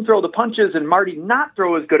Kristi Noem throw the punches and Marty not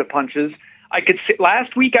throw as good of punches,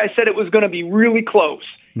 last week I said it was going to be really close.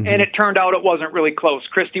 And it turned out it wasn't really close.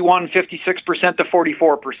 Kristi won 56% to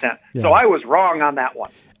 44%. Yeah. So I was wrong on that one.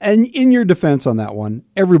 And in your defense on that one,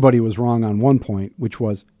 everybody was wrong on one point, which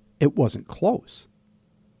was it wasn't close.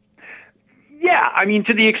 Yeah, I mean,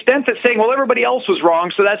 to the extent that saying, well, everybody else was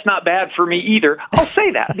wrong, so that's not bad for me either. I'll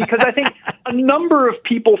say that because I think a number of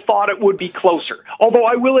people thought it would be closer. Although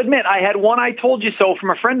I will admit, I had one I told you so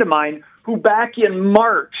from a friend of mine who back in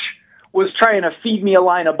March was trying to feed me a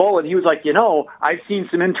line of bull, and he was like, you know, I've seen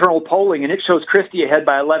some internal polling, and it shows Kristi ahead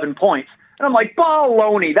by 11 points. And I'm like,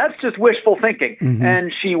 baloney, that's just wishful thinking.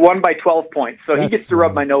 And she won by 12 points, so he gets to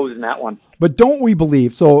rub my nose in that one. But don't we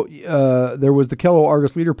believe, so there was the Kello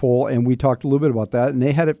Argus Leader poll, and we talked a little bit about that, and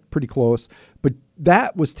they had it pretty close. But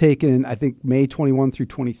that was taken, I think, May 21 through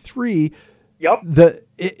 23. Yep.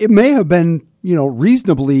 It may have been,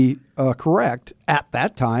 reasonably correct at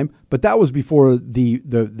that time, but that was before the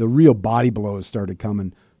real body blows started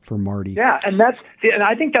coming for Marty. Yeah, and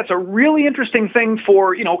I think that's a really interesting thing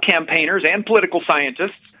for, campaigners and political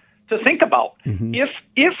scientists to think about.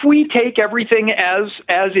 If we take everything as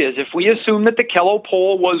is, if we assume that the Kello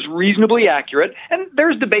poll was reasonably accurate, and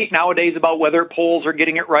there's debate nowadays about whether polls are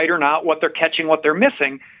getting it right or not, what they're catching, what they're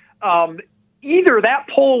missing, either that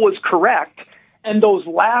poll was correct and those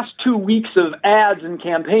last 2 weeks of ads and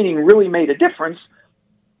campaigning really made a difference,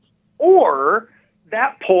 or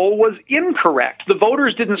that poll was incorrect. The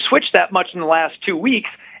voters didn't switch that much in the last 2 weeks,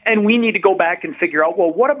 and we need to go back and figure out,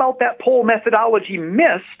 well, what about that poll methodology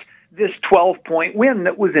missed this 12-point win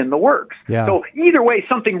that was in the works? Yeah. So either way,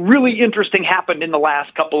 something really interesting happened in the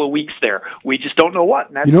last couple of weeks there. We just don't know what,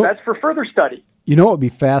 and that's for further study. You know what would be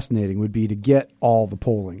fascinating would be to get all the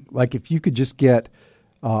polling. Like if you could just get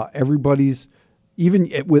everybody's,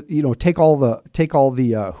 even with take all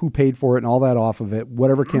the who paid for it and all that off of it,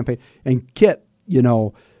 whatever campaign, and get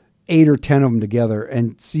 8 or 10 of them together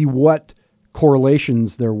and see what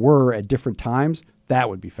correlations there were at different times. That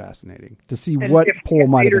would be fascinating to see what poll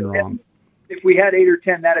might have been wrong. If we had 8 or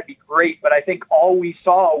 10, that'd be great. But I think all we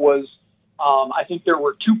saw was, I think there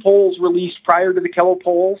were 2 polls released prior to the Kello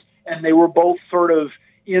polls, and they were both sort of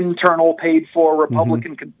internal, paid for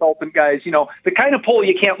Republican consultant guys. The kind of poll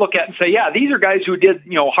you can't look at and say, yeah, these are guys who did,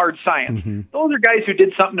 hard science. Those are guys who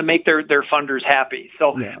did something to make their funders happy.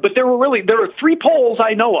 So, but there were 3 polls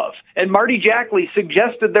I know of, and Marty Jackley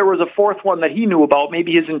suggested there was a 4th one that he knew about,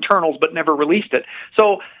 maybe his internals, but never released it.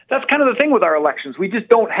 So that's kind of the thing with our elections. We just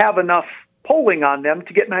don't have enough polling on them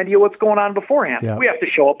to get an idea what's going on beforehand. Yeah. We have to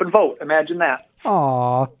show up and vote. Imagine that.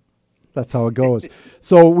 Aw, that's how it goes.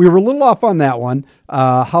 So we were a little off on that one.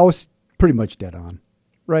 House, pretty much dead on,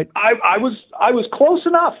 right? I was close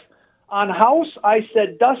enough. On House, I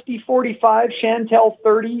said Dusty 45, Chantel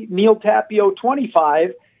 30, Neil Tapio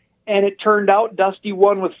 25, and it turned out Dusty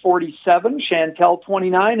won with 47, Chantel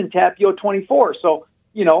 29, and Tapio 24. So,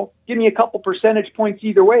 give me a couple percentage points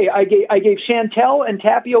either way. I gave Chantel and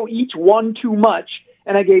Tapio each one too much,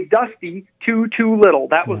 and I gave Dusty two too little.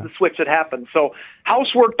 That was the switch that happened. So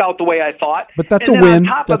House worked out the way I thought. But that's and a then win.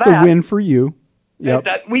 on top That's of that, a win for you. Yep.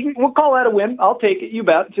 We'll call that a win. I'll take it. You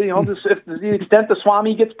bet. So, just if to the extent the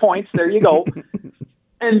Swami gets points, there you go.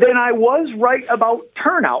 And then I was right about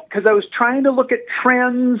turnout because I was trying to look at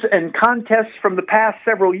trends and contests from the past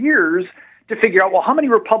several years to figure out, well, how many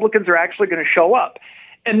Republicans are actually going to show up?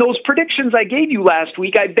 And those predictions I gave you last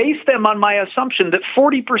week, I based them on my assumption that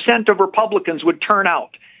 40% of Republicans would turn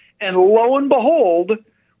out. And lo and behold,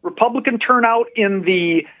 Republican turnout in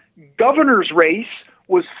the governor's race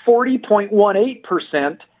was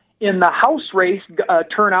 40.18%. In the House race,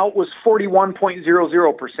 turnout was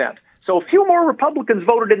 41.00%. So a few more Republicans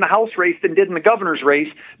voted in the House race than did in the governor's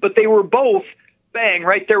race, but they were both, bang,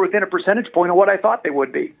 right there within a percentage point of what I thought they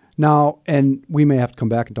would be. Now, and we may have to come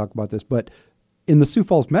back and talk about this, but in the Sioux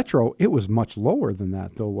Falls Metro, it was much lower than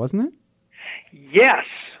that, though, wasn't it? Yes.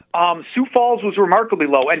 Sioux Falls was remarkably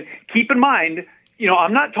low. And keep in mind,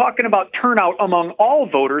 I'm not talking about turnout among all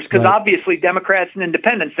voters because obviously Democrats and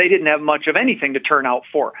independents, they didn't have much of anything to turn out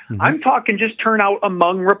for. Mm-hmm. I'm talking just turnout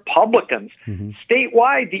among Republicans. Mm-hmm.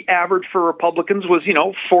 Statewide, the average for Republicans was,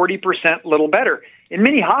 40%, little better. In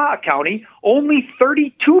Minnehaha County, only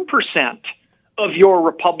 32% of your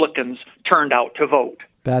Republicans turned out to vote.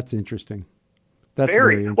 That's interesting. That's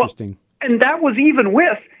very interesting. Well, and that was even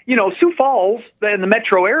with, Sioux Falls in the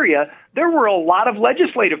metro area, there were a lot of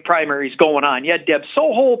legislative primaries going on. You had Deb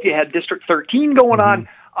Soholt, you had District 13 going on,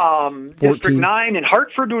 District 9 in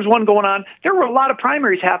Hartford, there was one going on. There were a lot of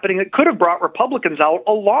primaries happening that could have brought Republicans out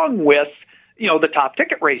along with, the top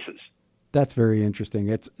ticket races. That's very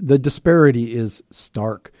interesting. The disparity is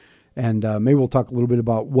stark. And maybe we'll talk a little bit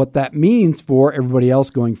about what that means for everybody else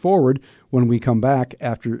going forward when we come back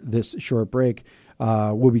after this short break.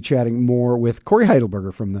 We'll be chatting more with Corey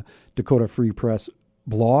Heidelberger from the Dakota Free Press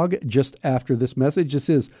blog just after this message. This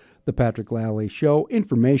is the Patrick Lally Show,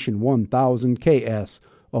 Information 1000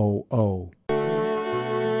 KSOO.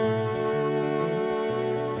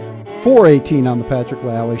 418 on the Patrick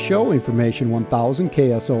Lally Show, Information 1000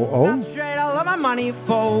 KSOO. Straight all of my money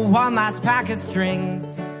for one last pack of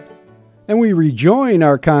strings. And we rejoin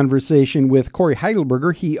our conversation with Corey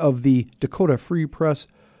Heidelberger, he of the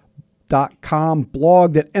DakotaFreePress.com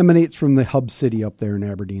blog that emanates from the hub city up there in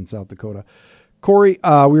Aberdeen, South Dakota. Corey,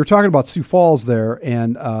 we were talking about Sioux Falls there,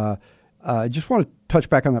 and I just want to touch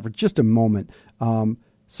back on that for just a moment.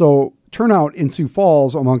 So turnout in Sioux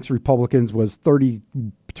Falls amongst Republicans was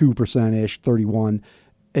 32%-ish, 31,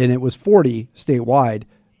 and it was 40 statewide.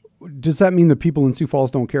 Does that mean that people in Sioux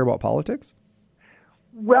Falls don't care about politics?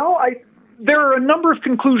 Well, there are a number of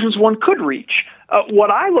conclusions one could reach. What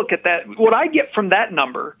I get from that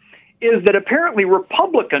number is that apparently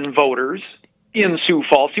Republican voters in Sioux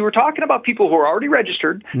Falls, see, we're talking about people who are already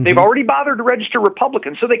registered. Mm-hmm. They've already bothered to register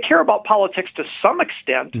Republicans, so they care about politics to some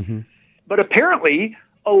extent. Mm-hmm. But apparently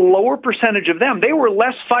a lower percentage of them, they were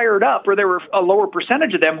less fired up, or there were a lower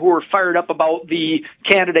percentage of them who were fired up about the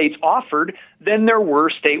candidates offered than there were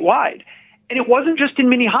statewide. And it wasn't just in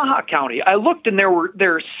Minnehaha County. I looked, and there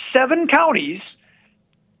are 7 counties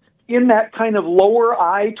in that kind of lower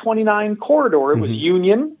I-29 corridor. It was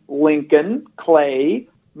Union, Lincoln, Clay,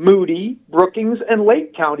 Moody, Brookings, and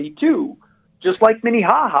Lake County, too. Just like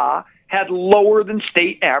Minnehaha had lower than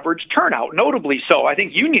state average turnout, notably so. I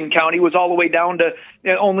think Union County was all the way down to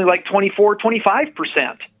only like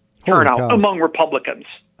 24-25% turnout among Republicans.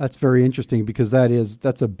 That's very interesting because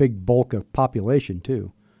that's a big bulk of population,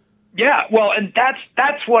 too. Yeah, well, and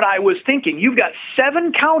that's what I was thinking. You've got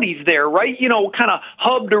 7 counties there, right? Kind of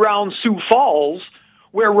hubbed around Sioux Falls,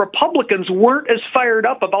 where Republicans weren't as fired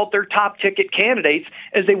up about their top ticket candidates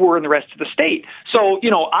as they were in the rest of the state. So,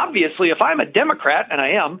 obviously, if I'm a Democrat, and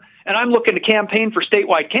I am, and I'm looking to campaign for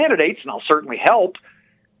statewide candidates, and I'll certainly help,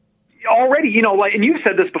 already, and you've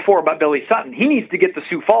said this before about Billy Sutton, he needs to get to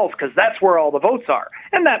Sioux Falls because that's where all the votes are.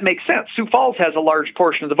 And that makes sense. Sioux Falls has a large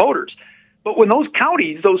portion of the voters. But when those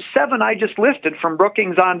counties, those 7 I just listed, from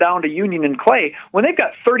Brookings on down to Union and Clay, when they've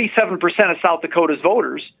got 37% of South Dakota's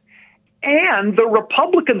voters, and the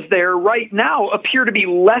Republicans there right now appear to be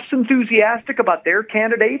less enthusiastic about their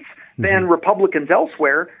candidates than Republicans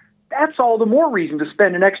elsewhere, that's all the more reason to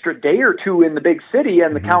spend an extra day or two in the big city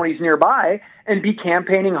and the counties nearby and be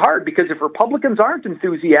campaigning hard, because if Republicans aren't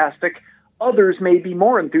enthusiastic, others may be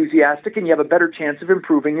more enthusiastic, and you have a better chance of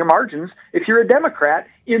improving your margins if you're a Democrat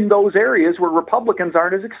in those areas where Republicans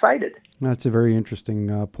aren't as excited. That's a very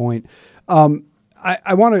interesting point.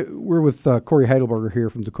 I want to, we're with Corey Heidelberger here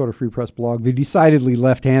from Dakota Free Press blog, the decidedly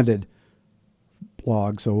left-handed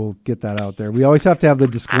blog, so we'll get that out there. We always have to have the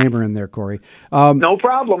disclaimer in there, Corey. No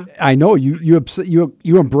problem. I know you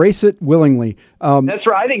embrace it willingly. That's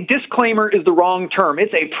right. I think disclaimer is the wrong term.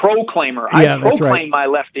 It's a proclaimer. Yeah, I proclaim my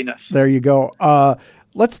leftiness. There you go.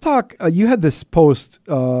 Let's talk. You had this post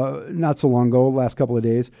not so long ago, last couple of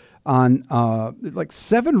days, on like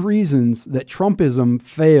 7 reasons that Trumpism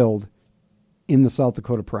failed in the South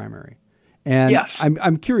Dakota primary. And yes.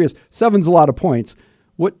 I'm curious. 7's a lot of points.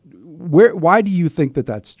 Why do you think that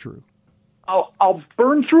that's true? I'll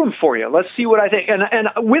burn through them for you. Let's see what I think. And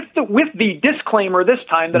with the disclaimer this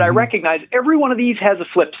time that I recognize every one of these has a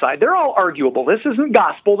flip side. They're all arguable. This isn't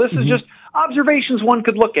gospel. This is just observations one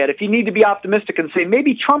could look at if you need to be optimistic and say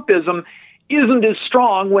maybe Trumpism isn't as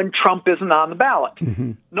strong when Trump isn't on the ballot.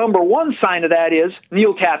 Number one sign of that is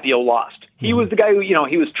Neil Tapio lost. He was the guy who,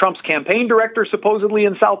 he was Trump's campaign director supposedly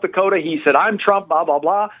in South Dakota. He said, I'm Trump, blah, blah,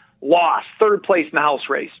 blah. Lost. 3rd place in the House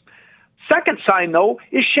race. Second sign, though,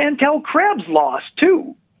 is Chantel Krebs lost,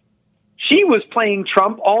 too. She was playing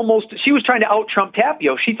Trump she was trying to out-Trump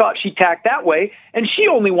Tapio. She thought she tacked that way, and she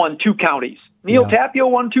only won 2 counties. Neil Tapio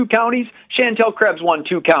won 2 counties. Chantel Krebs won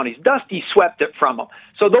 2 counties. Dusty swept it from him.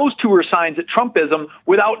 So those 2 are signs that Trumpism,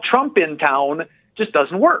 without Trump in town, just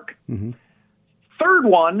doesn't work. Third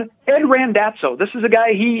one, Ed Randazzo. This is a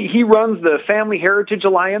guy, he runs the Family Heritage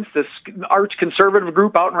Alliance, this arch-conservative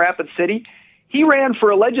group out in Rapid City. He ran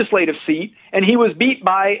for a legislative seat, and he was beat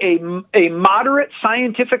by a moderate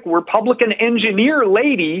scientific Republican engineer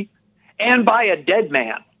lady and by a dead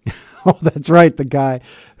man. Oh, that's right. The guy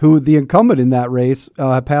who, the incumbent in that race,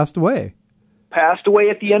 passed away. Passed away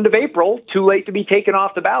at the end of April, too late to be taken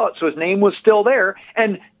off the ballot, so his name was still there.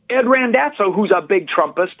 And Ed Randazzo, who's a big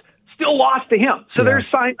Trumpist, still lost to him. So there's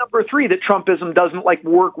sign number 3 that Trumpism doesn't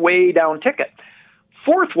work way down ticket.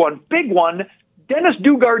 Fourth one, big one, Dennis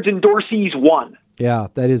Dugard's endorsees won. Yeah,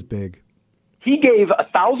 that is big. He gave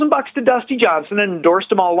 $1,000 to Dusty Johnson and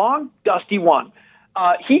endorsed him all along. Dusty won.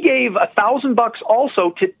 He gave $1,000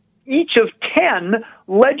 also to each of 10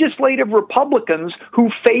 legislative Republicans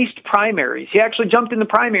who faced primaries. He actually jumped in the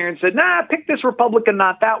primary and said, pick this Republican,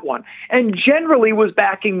 not that one. And generally was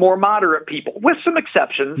backing more moderate people, with some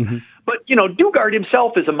exceptions. But, Dugard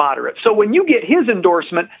himself is a moderate. So when you get his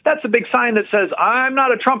endorsement, that's a big sign that says, I'm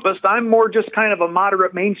not a Trumpist. I'm more just kind of a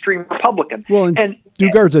moderate mainstream Republican. Well, and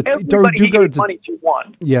Dugard's money to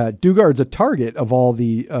won. Yeah, Dugard's a target of all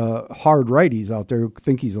the hard righties out there who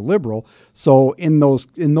think he's a liberal. So in those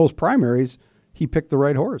primaries, he picked the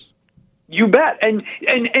right horse. You bet. And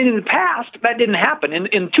in the past, that didn't happen.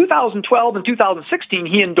 In 2012 and 2016,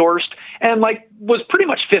 he endorsed and was pretty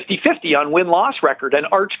much 50-50 on win-loss record, and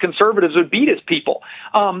arch conservatives would beat his people.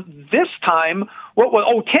 This time,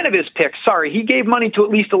 10 of his picks, he gave money to at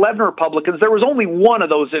least 11 Republicans. There was only one of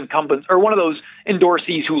those incumbents or one of those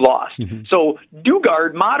endorsees who lost. So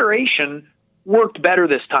Dugard, moderation, worked better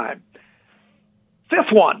this time.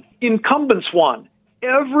 Fifth one, incumbents won.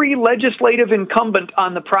 Every legislative incumbent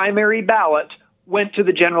on the primary ballot went to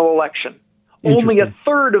the general election. Only a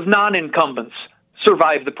third of non-incumbents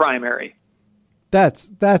survived the primary. That's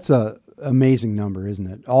a amazing number, isn't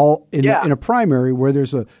it? All in a primary where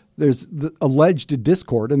there's the alleged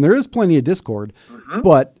discord, and there is plenty of discord,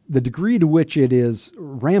 but the degree to which it is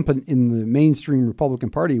rampant in the mainstream Republican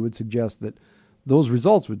Party would suggest that those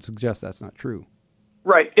results would suggest that's not true.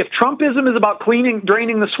 Right. If Trumpism is about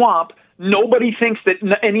draining the swamp, nobody thinks that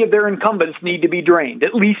any of their incumbents need to be drained,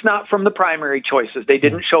 at least not from the primary choices. They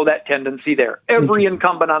didn't show that tendency there. Every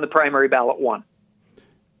incumbent on the primary ballot won.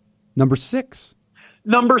 Number 6.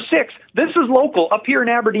 This is local. Up here in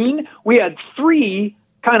Aberdeen, we had 3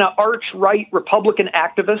 kind of arch-right Republican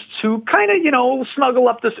activists who kind of, snuggle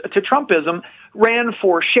up to Trumpism, ran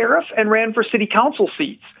for sheriff and ran for city council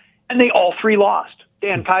seats. And they all 3 lost.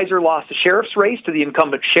 Dan Kaiser lost the sheriff's race to the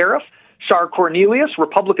incumbent sheriff. Char Cornelius,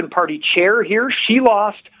 Republican Party chair here, she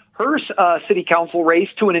lost her city council race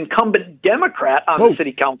to an incumbent Democrat on the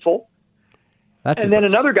city council. Then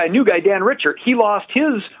another guy, new guy, Dan Richard, he lost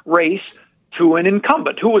his race to an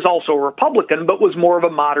incumbent who was also a Republican, but was more of a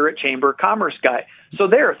moderate Chamber of Commerce guy. So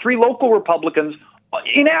there are 3 local Republicans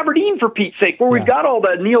in Aberdeen, for Pete's sake, where we've got all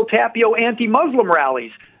the Neil Tapio anti-Muslim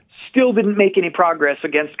rallies. Still didn't make any progress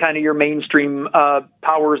against kind of your mainstream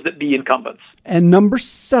powers that be incumbents. And number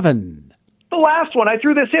 7. The last one, I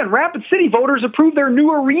threw this in. Rapid City voters approved their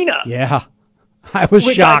new arena. Yeah. I was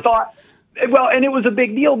which shocked. I thought, well, and it was a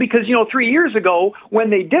big deal because, 3 years ago when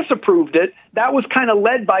they disapproved it, that was kind of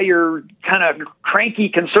led by your kind of cranky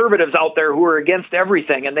conservatives out there who were against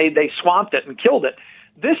everything, and they swamped it and killed it.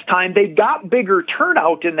 This time they got bigger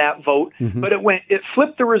turnout in that vote, but it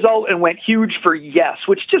flipped the result and went huge for yes,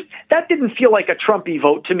 which that didn't feel like a Trumpy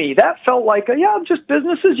vote to me. That felt like just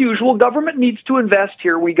business as usual. Government needs to invest.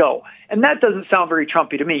 Here we go. And that doesn't sound very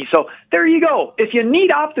Trumpy to me. So there you go. If you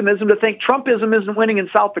need optimism to think Trumpism isn't winning in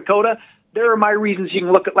South Dakota, there are my reasons. You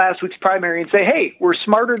can look at last week's primary and say, hey, we're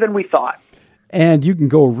smarter than we thought. And you can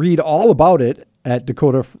go read all about it at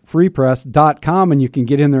DakotaFreePress.com, and you can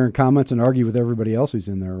get in there and comments and argue with everybody else who's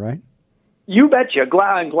in there, right? You betcha.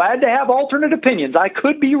 I'm glad to have alternate opinions. I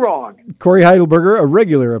could be wrong. Corey Heidelberger, a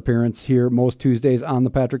regular appearance here most Tuesdays on the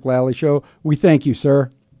Patrick Lally Show. We thank you, sir.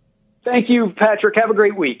 Thank you, Patrick. Have a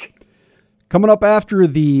great week. Coming up after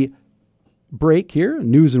the break here,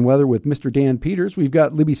 news and weather with Mr. Dan Peters, we've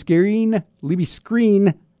got Libby Screen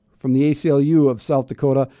from the ACLU of South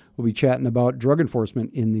Dakota. We'll be chatting about drug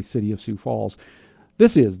enforcement in the city of Sioux Falls.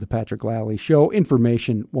 This is the Patrick Lally Show,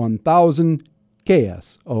 Information 1000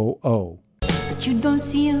 KSOO. But you don't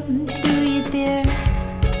see him, do you, dear?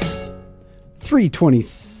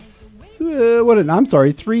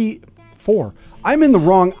 3:4. I'm in the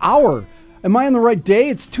wrong hour. Am I on the right day?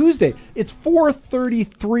 It's Tuesday. It's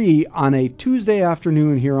 4:33 on a Tuesday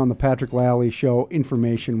afternoon here on the Patrick Lally Show,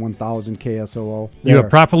 Information 1000 KSOO. You have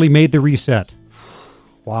properly made the reset.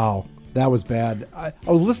 Wow, that was bad. I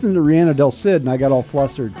was listening to Rihanna Del Cid, and I got all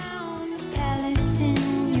flustered.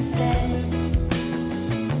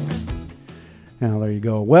 Now, there you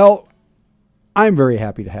go. Well, I'm very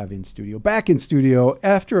happy to have back in studio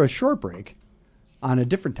after a short break on a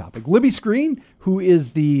different topic. Libby Screen, who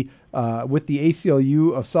is with the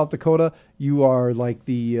ACLU of South Dakota. You are like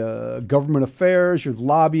the government affairs, you're the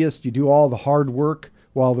lobbyist, you do all the hard work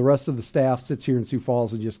while the rest of the staff sits here in Sioux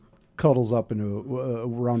Falls and just cuddles up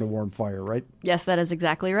around a warm fire, right? Yes, that is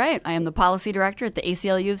exactly right. I am the policy director at the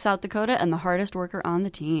ACLU of South Dakota and the hardest worker on the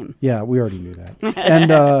team. Yeah, we already knew that.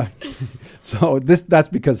 And so that's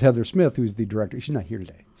because Heather Smith, who's the director, she's not here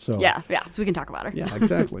today. So yeah, so we can talk about her. Yeah,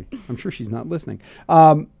 exactly. I'm sure she's not listening.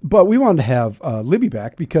 But we wanted to have Libby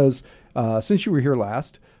back because since you were here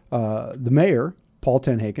last, the mayor, Paul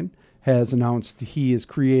Tenhaken, has announced he has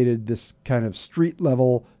created this kind of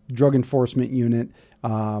street-level drug enforcement unit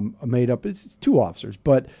made up. It's 2 officers,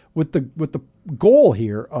 but with the goal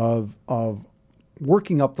here of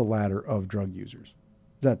working up the ladder of drug users.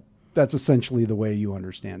 That's essentially the way you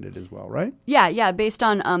understand it as well, right? Yeah. Based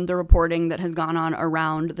on the reporting that has gone on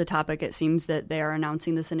around the topic, it seems that they are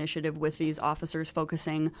announcing this initiative with these officers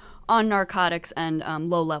focusing on narcotics and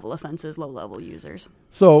low-level offenses, low-level users.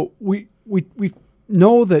 So we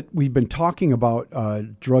know that we've been talking about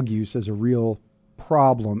drug use as a real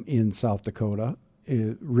problem in South Dakota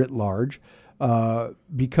writ large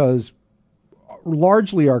because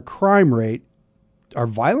largely our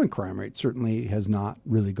violent crime rate certainly has not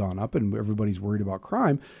really gone up, and everybody's worried about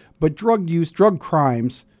crime. But drug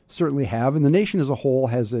crimes certainly have, and the nation as a whole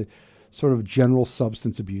has a sort of general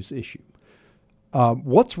substance abuse issue.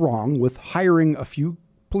 What's wrong with hiring a few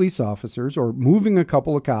police officers or moving a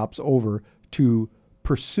couple of cops over to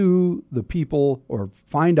pursue the people or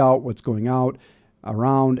find out what's going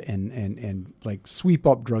around and like sweep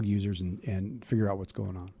up drug users and figure out what's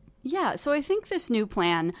going on? Yeah, so I think this new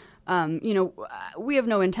plan, we have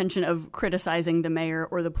no intention of criticizing the mayor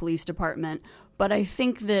or the police department, but I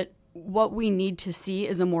think that what we need to see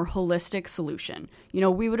is a more holistic solution.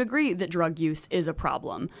 We would agree that drug use is a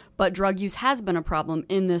problem, but drug use has been a problem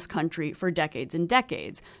in this country for decades and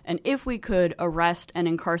decades. And if we could arrest and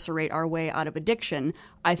incarcerate our way out of addiction,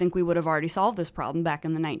 I think we would have already solved this problem back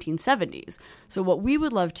in the 1970s. So what we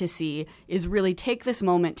would love to see is really take this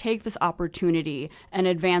moment, take this opportunity, and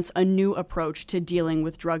advance a new approach to dealing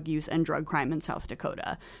with drug use and drug crime in South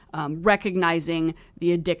Dakota, recognizing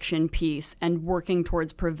the addiction piece and working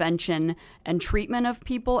towards prevention and treatment of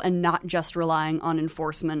people and not just relying on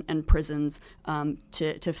enforcement and prisons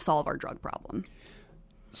to solve our drug problem.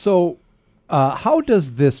 So how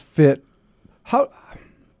does this fit?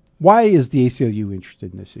 Why is the ACLU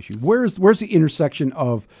interested in this issue? Where's the intersection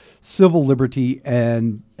of civil liberty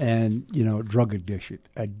and drug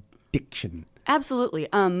addiction? Absolutely.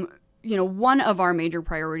 one of our major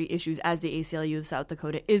priority issues as the ACLU of South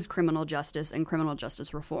Dakota is criminal justice and criminal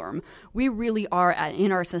justice reform. We really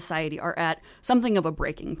in our society, are at something of a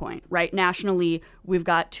breaking point, right? Nationally, we've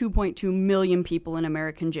got 2.2 million people in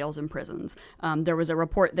American jails and prisons. There was a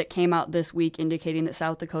report that came out this week indicating that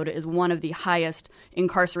South Dakota is one of the highest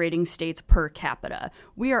incarcerating states per capita.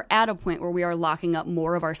 We are at a point where we are locking up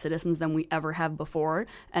more of our citizens than we ever have before,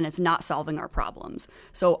 and it's not solving our problems.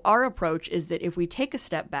 So our approach is that if we take a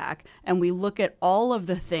step back and we look at all of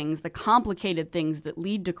the things, the complicated things that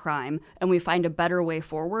lead to crime, and we find a better way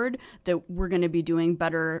forward, that we're going to be doing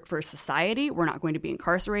better for society. We're not going to be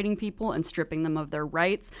incarcerating people and stripping them of their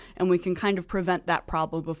rights, and we can kind of prevent that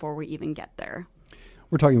problem before we even get there.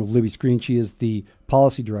 We're talking with Libby Screen. She is the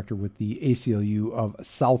policy director with the ACLU of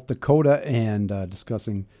South Dakota, and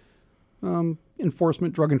discussing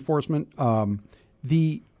enforcement, drug enforcement. When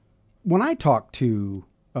I talk to,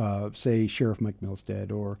 say, Sheriff Mike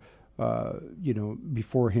Milstead, or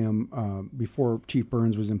before him, before Chief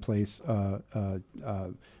Burns was in place,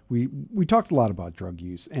 we talked a lot about drug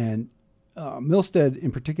use, and Milstead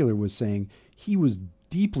in particular was saying he was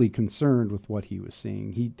deeply concerned with what he was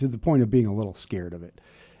seeing, to the point of being a little scared of it.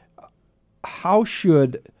 How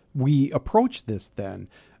should we approach this then?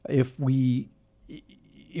 If we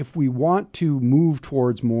want to move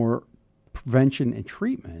towards more prevention and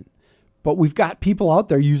treatment, but we've got people out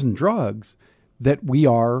there using drugs that we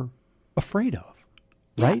are afraid of,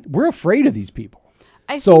 right? Yeah. We're afraid of these people.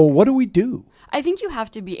 What do we do? I think you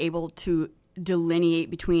have to be able to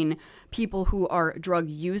delineate between people who are drug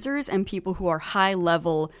users and people who are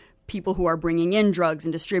high-level people who are bringing in drugs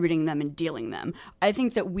and distributing them and dealing them. I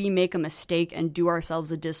think that we make a mistake and do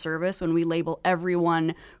ourselves a disservice when we label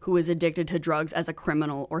everyone who is addicted to drugs as a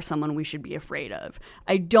criminal or someone we should be afraid of.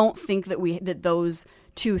 I don't think that those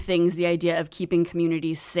two things, the idea of keeping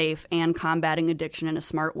communities safe and combating addiction in a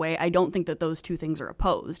smart way, I don't think that those two things are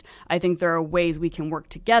opposed. I think there are ways we can work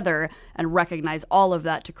together and recognize all of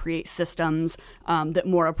that to create systems that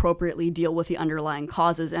more appropriately deal with the underlying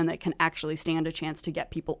causes and that can actually stand a chance to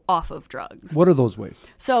get people off of drugs. What are those ways?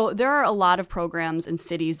 So there are a lot of programs in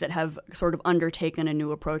cities that have sort of undertaken a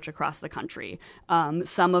new approach across the country.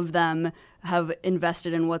 Some of them have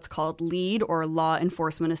invested in what's called LEAD, or law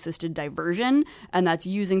enforcement assisted diversion, and that's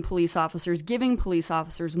using police officers, giving police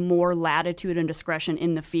officers more latitude and discretion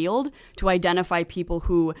in the field to identify people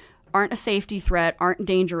who aren't a safety threat, aren't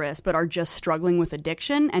dangerous, but are just struggling with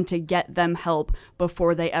addiction, and to get them help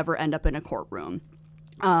before they ever end up in a courtroom.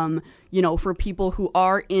 For people who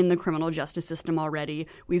are in the criminal justice system already,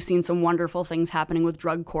 we've seen some wonderful things happening with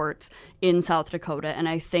drug courts in South Dakota. And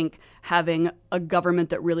I think having a government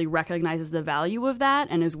that really recognizes the value of that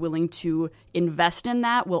and is willing to invest in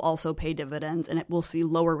that will also pay dividends, and it will see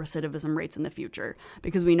lower recidivism rates in the future,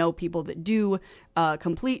 because we know people that do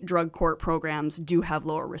complete drug court programs do have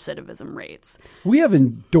lower recidivism rates. We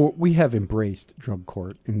have embraced drug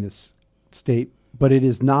court in this state, but it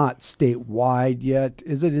is not statewide yet,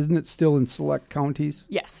 is it? Isn't it still in select counties?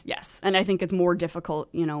 Yes. And I think it's more difficult,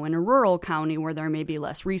 in a rural county where there may be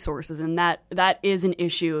less resources. And that is an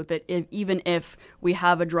issue that even if we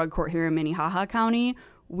have a drug court here in Minnehaha County,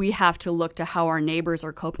 we have to look to how our neighbors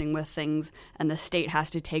are coping with things, and the state has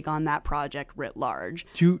to take on that project writ large.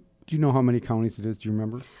 Do you know how many counties it is? Do you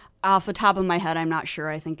remember? Off the top of my head, I'm not sure.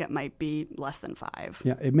 I think it might be less than 5.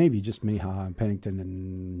 Yeah, it may be just Minnehaha and Pennington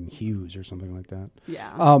and Hughes or something like that.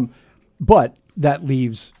 Yeah. But that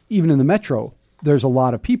leaves, even in the metro, there's a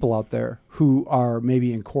lot of people out there who are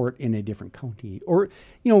maybe in court in a different county. Or,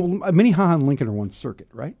 Minnehaha and Lincoln are one circuit,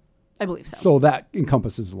 right? I believe so. So that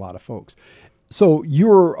encompasses a lot of folks. So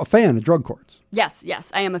you're a fan of drug courts? Yes,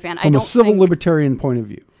 I am a fan. From a civil libertarian point of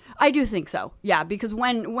view? I do think so, yeah, because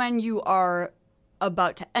when you are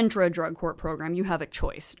about to enter a drug court program, you have a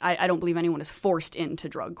choice. I don't believe anyone is forced into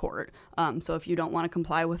drug court. So if you don't want to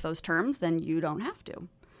comply with those terms, then you don't have to,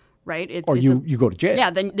 right? You go to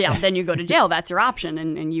jail. Then you go to jail. That's your option,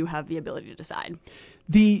 and you have the ability to decide.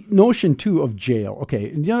 The notion, too, of jail.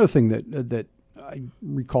 Okay, and the other thing that I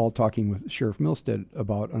recall talking with Sheriff Milstead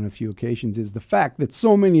about on a few occasions is the fact that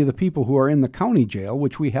so many of the people who are in the county jail,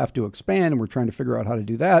 which we have to expand, and we're trying to figure out how to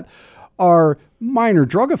do that, are minor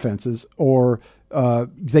drug offenses, or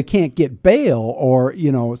they can't get bail, or,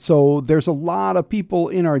 so there's a lot of people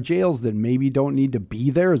in our jails that maybe don't need to be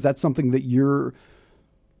there. Is that something that you're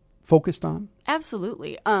focused on?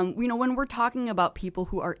 Absolutely. When we're talking about people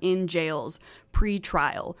who are in jails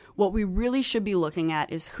pre-trial, what we really should be looking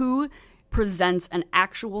at is who presents an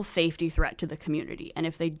actual safety threat to the community. And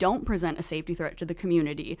if they don't present a safety threat to the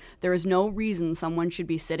community, there is no reason someone should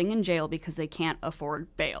be sitting in jail because they can't afford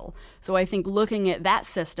bail. So I think looking at that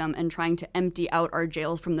system and trying to empty out our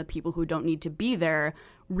jails from the people who don't need to be there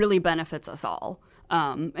really benefits us all.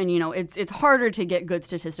 And, you know, it's harder to get good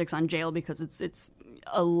statistics on jail because it's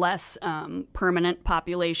a less permanent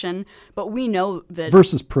population, but we know that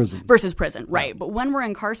versus prison, right? But when we're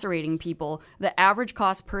incarcerating people, the average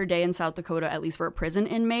cost per day in South Dakota, at least for a prison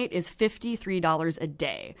inmate, is $53 a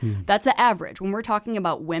day. That's the average. When we're talking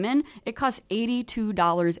about women, it costs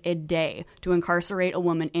 $82 a day to incarcerate a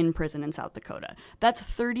woman in prison in South Dakota. That's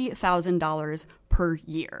 $30,000 per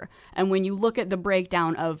year. And when you look at the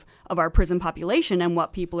breakdown of our prison population and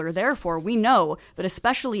what people are there for, we know that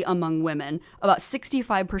especially among women, about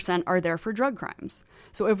 65% are there for drug crimes.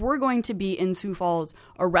 So if we're going to be in Sioux Falls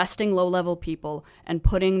arresting low-level people and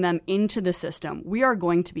putting them into the system, we are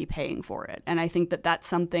going to be paying for it. And I think that that's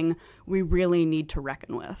something we really need to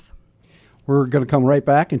reckon with. We're going to come right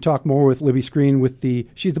back and talk more with Libby Screen.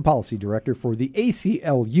 She's the policy director for the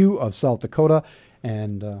ACLU of South Dakota,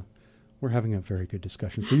 and we're having a very good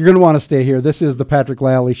discussion. So you're going to want to stay here. This is the Patrick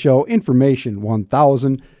Lally Show, Information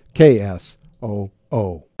 1000 KSOO.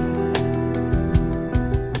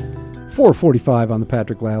 4:45 on the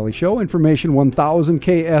Patrick Lally Show, Information 1000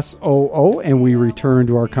 KSOO, and we return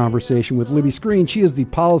to our conversation with Libby Screen. She is the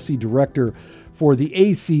policy director for the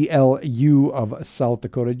ACLU of South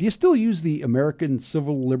Dakota. Do you still use the American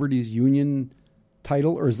Civil Liberties Union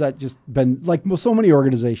title, or has that just been, like so many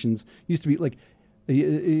organizations, used to be like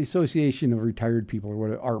the Association of Retired People, or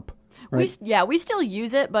what, ARP, right? We still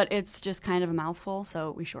use it, but it's just kind of a mouthful,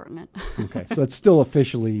 so we shorten it. Okay, so it's still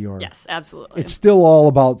officially your... Yes, absolutely. It's still all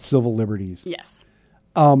about civil liberties. Yes.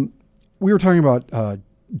 We were talking about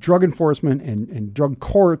drug enforcement and drug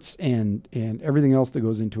courts and everything else that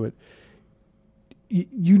goes into it.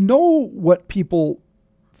 You know what people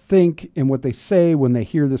think and what they say when they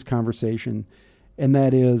hear this conversation, and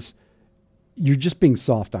that is you're just being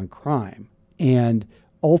soft on crime. And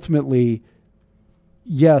ultimately,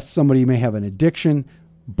 yes, somebody may have an addiction,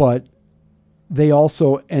 but they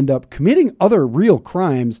also end up committing other real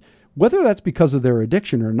crimes. Whether that's because of their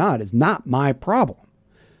addiction or not is not my problem.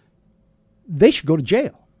 They should go to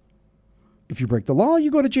jail. If you break the law,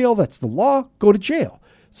 you go to jail. That's the law. Go to jail.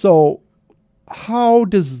 So how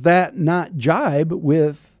does that not jibe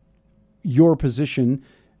with your position,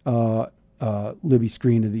 Libby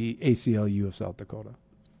Screen of the ACLU of South Dakota?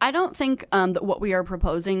 I don't think that what we are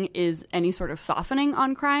proposing is any sort of softening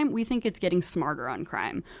on crime. We think it's getting smarter on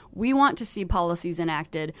crime. We want to see policies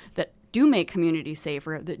enacted that do make communities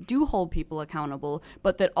safer, that do hold people accountable,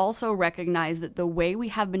 but that also recognize that the way we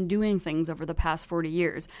have been doing things over the past 40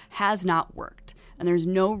 years has not worked. And there's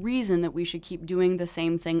no reason that we should keep doing the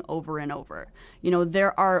same thing over and over. You know,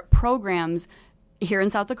 there are programs here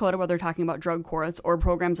in South Dakota, whether talking about drug courts or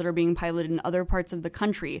programs that are being piloted in other parts of the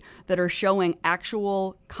country that are showing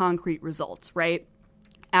actual concrete results, right?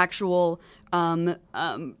 Actual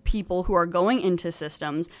people who are going into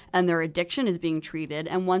systems and their addiction is being treated.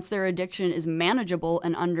 And once their addiction is manageable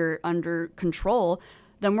and under control,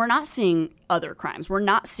 then we're not seeing other crimes. We're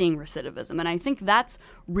not seeing recidivism. And I think that's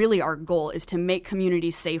really our goal, is to make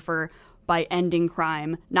communities safer by ending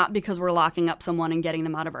crime, not because we're locking up someone and getting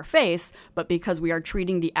them out of our face, but because we are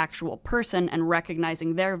treating the actual person and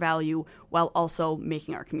recognizing their value while also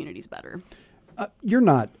making our communities better. You're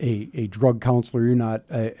not a drug counselor. You're not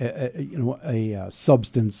a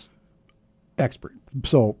substance expert.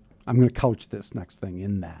 So I'm going to couch this next thing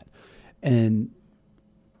in that. And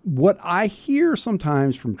what I hear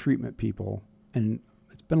sometimes from treatment people, and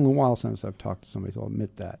it's been a little while since I've talked to somebody, so I'll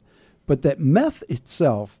admit that, but that meth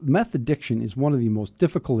itself, meth addiction is one of the most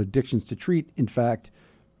difficult addictions to treat. In fact,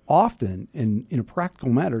 often, and in a practical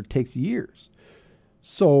matter, it takes years.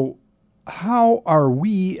 So how are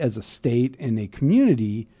we as a state and a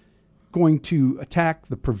community going to attack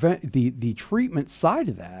the treatment side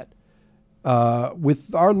of that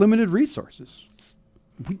with our limited resources?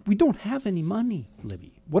 We don't have any money,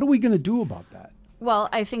 Libby. What are we going to do about that? Well,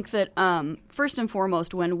 I think that first and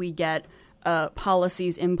foremost, when we get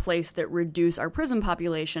policies in place that reduce our prison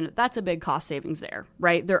population, that's a big cost savings there,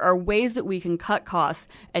 right? There are ways that we can cut costs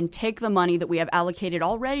and take the money that we have allocated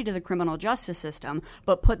already to the criminal justice system,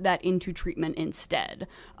 but put that into treatment instead.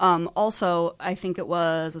 Also, I think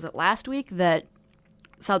was it last week that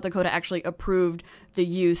South Dakota actually approved the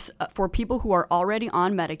use for people who are already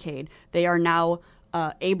on Medicaid. They are now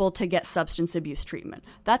able to get substance abuse treatment.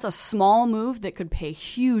 That's a small move that could pay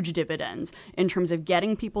huge dividends in terms of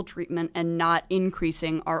getting people treatment and not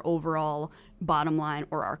increasing our overall bottom line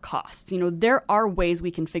or our costs. There are ways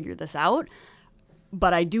we can figure this out,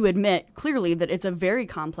 but I do admit clearly that it's a very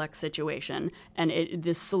complex situation, and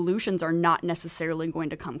the solutions are not necessarily going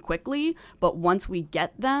to come quickly, but once we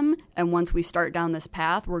get them and once we start down this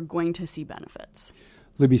path, we're going to see benefits.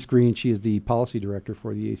 Libby Screen, she is the policy director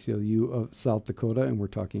for the ACLU of South Dakota, and we're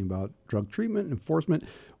talking about drug treatment and enforcement.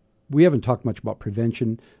 We haven't talked much about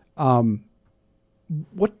prevention. What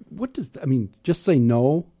does, just say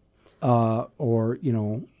no, or,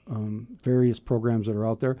 various programs that are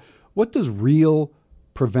out there. What does real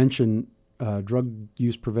prevention, drug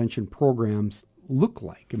use prevention programs look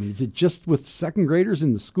like? Is it just with second graders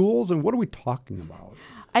in the schools, and what are we talking about?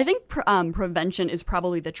 I think prevention is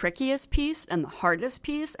probably the trickiest piece and the hardest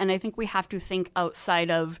piece, and I think we have to think outside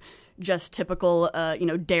of just typical,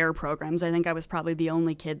 DARE programs. I think I was probably the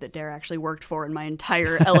only kid that DARE actually worked for in my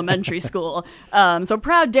entire elementary school. So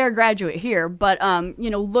proud DARE graduate here, but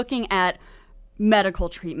looking at medical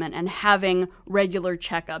treatment and having regular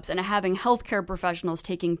checkups and having healthcare professionals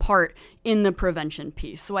taking part in the prevention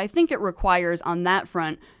piece. So I think it requires on that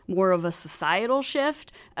front more of a societal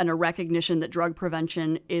shift and a recognition that drug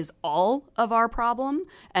prevention is all of our problem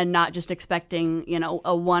and not just expecting, a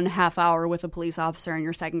 1.5 hour with a police officer in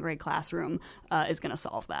your second grade classroom is going to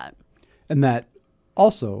solve that. And that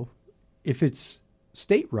also, if it's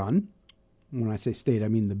state run, when I say state, I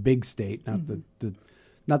mean the big state, not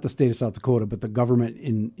not the state of South Dakota, but the government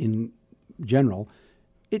in general,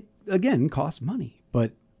 it, again, costs money.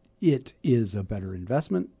 But it is a better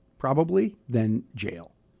investment, probably, than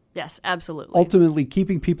jail. Yes, absolutely. Ultimately,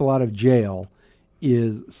 keeping people out of jail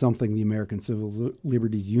is something the American Civil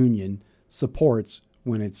Liberties Union supports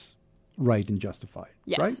when it's right and justified.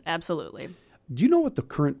 Yes, right? Absolutely. Do you know what the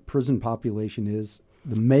current prison population is?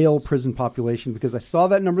 The male prison population? Because I saw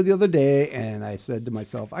that number the other day, and I said to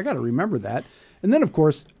myself, I got to remember that. And then, of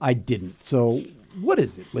course, I didn't. So what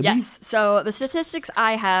is it, Libby? Yes. So the statistics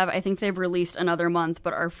I have, I think they've released another month,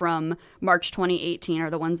 but are from March 2018, are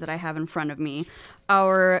the ones that I have in front of me.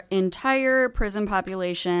 Our entire prison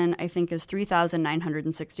population, I think, is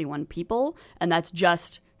 3,961 people, and that's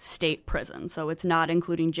just state prison. So it's not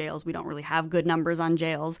including jails. We don't really have good numbers on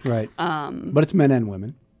jails. Right. But it's men and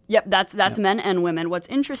women. Yep, that's men and women. What's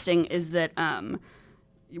interesting is that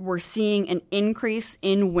we're seeing an increase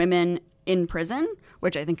in women in prison,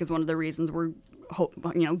 which I think is one of the reasons we're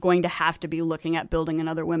going to have to be looking at building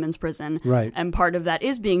another women's prison. Right. And part of that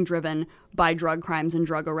is being driven by drug crimes and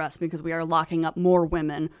drug arrests because we are locking up more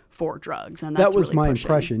women for drugs. And that's that was really my pushing.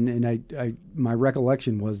 impression, and I my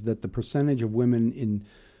recollection was that the percentage of women in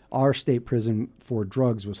our state prison for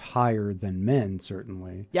drugs was higher than men,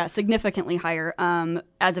 certainly. Yeah, significantly higher.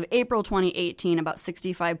 As of April 2018, about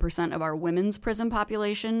 65% of our women's prison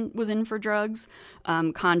population was in for drugs,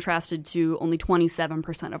 contrasted to only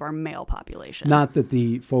 27% of our male population. Not that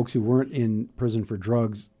the folks who weren't in prison for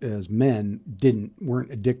drugs as men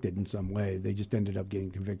weren't addicted in some way. They just ended up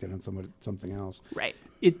getting convicted on something else. Right.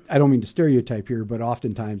 I don't mean to stereotype here, but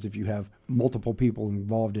oftentimes if you have multiple people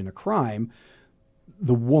involved in a crime,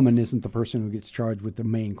 the woman isn't the person who gets charged with the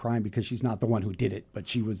main crime because she's not the one who did it, but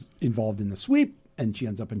she was involved in the sweep and she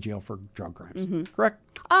ends up in jail for drug crimes. Mm-hmm. Correct?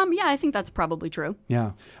 Yeah, I think that's probably true.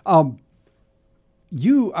 Yeah. I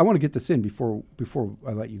want to get this in before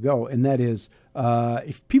I let you go, and that is,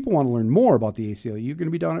 if people want to learn more about the ACLU, you're going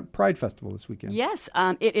to be down at Pride Festival this weekend. Yes,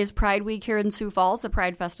 it is Pride Week here in Sioux Falls. The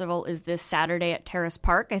Pride Festival is this Saturday at Terrace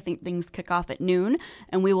Park. I think things kick off at noon,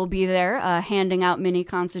 and we will be there handing out mini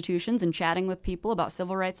constitutions and chatting with people about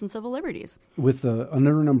civil rights and civil liberties. With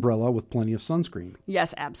under an umbrella with plenty of sunscreen.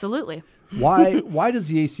 Yes, absolutely. Why does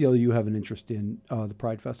the ACLU have an interest in the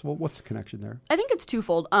Pride Festival? What's the connection there? I think it's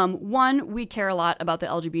twofold. One, we care a lot about the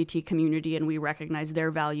LGBT community, and we recognize their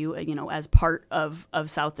value, as part of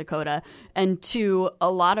South Dakota. And two, a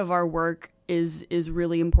lot of our work is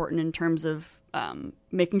really important in terms of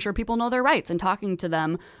making sure people know their rights and talking to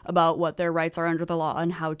them about what their rights are under the law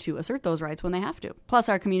and how to assert those rights when they have to. Plus,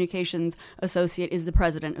 our communications associate is the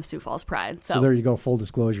president of Sioux Falls Pride. So there you go, full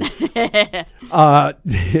disclosure.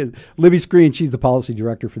 Libby Screen, she's the policy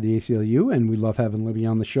director for the ACLU, and we love having Libby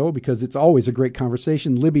on the show because it's always a great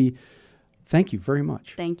conversation. Libby, thank you very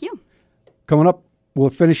much. Thank you. Coming up, we'll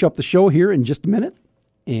finish up the show here in just a minute,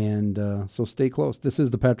 and so stay close. This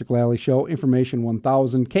is the Patrick Lally Show, Information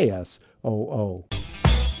 1000 KSOO.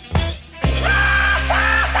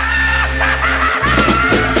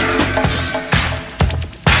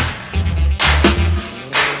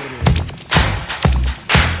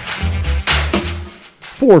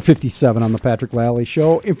 457 on the Patrick Lally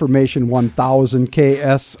Show. Information 1000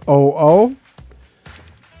 KSOO.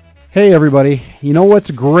 Hey, everybody. You know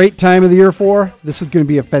what's a great time of the year for? This is going to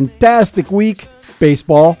be a fantastic week.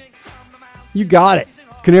 Baseball. You got it.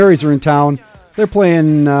 Canaries are in town. They're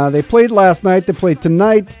playing. They played last night. They played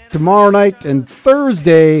tonight, tomorrow night, and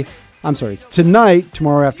Thursday. I'm sorry, it's tonight,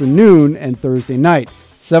 tomorrow afternoon, and Thursday night.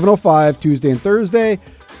 7:05 Tuesday and Thursday.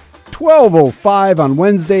 12:05 on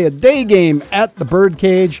Wednesday, a day game at the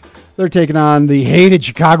Birdcage. They're taking on the hated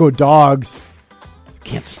Chicago Dogs.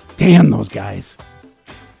 Can't stand those guys.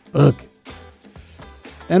 Ugh.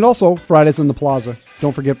 And also, Fridays in the Plaza.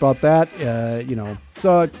 Don't forget about that.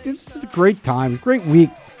 So it's a great time, great week.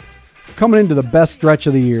 Coming into the best stretch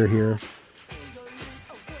of the year here.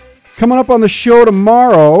 Coming up on the show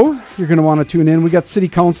tomorrow, you're going to want to tune in. We got City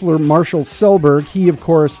Councilor Marshall Selberg. He, of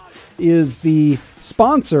course, is the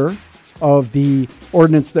sponsor of the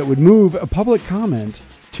ordinance that would move a public comment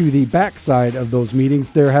to the backside of those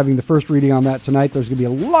meetings. They're having the first reading on that tonight. There's going to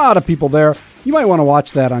be a lot of people there. You might want to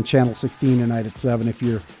watch that on Channel 16 tonight at 7 if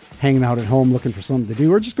you're hanging out at home looking for something to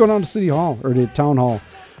do, or just going down to City Hall or to Town Hall.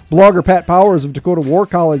 Blogger Pat Powers of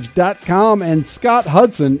DakotaWarCollege.com and Scott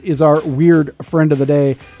Hudson is our weird friend of the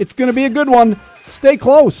day. It's going to be a good one. Stay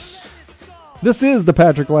close. This is the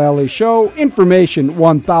Patrick Lally Show. Information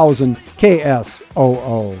 1000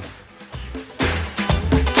 KSOO.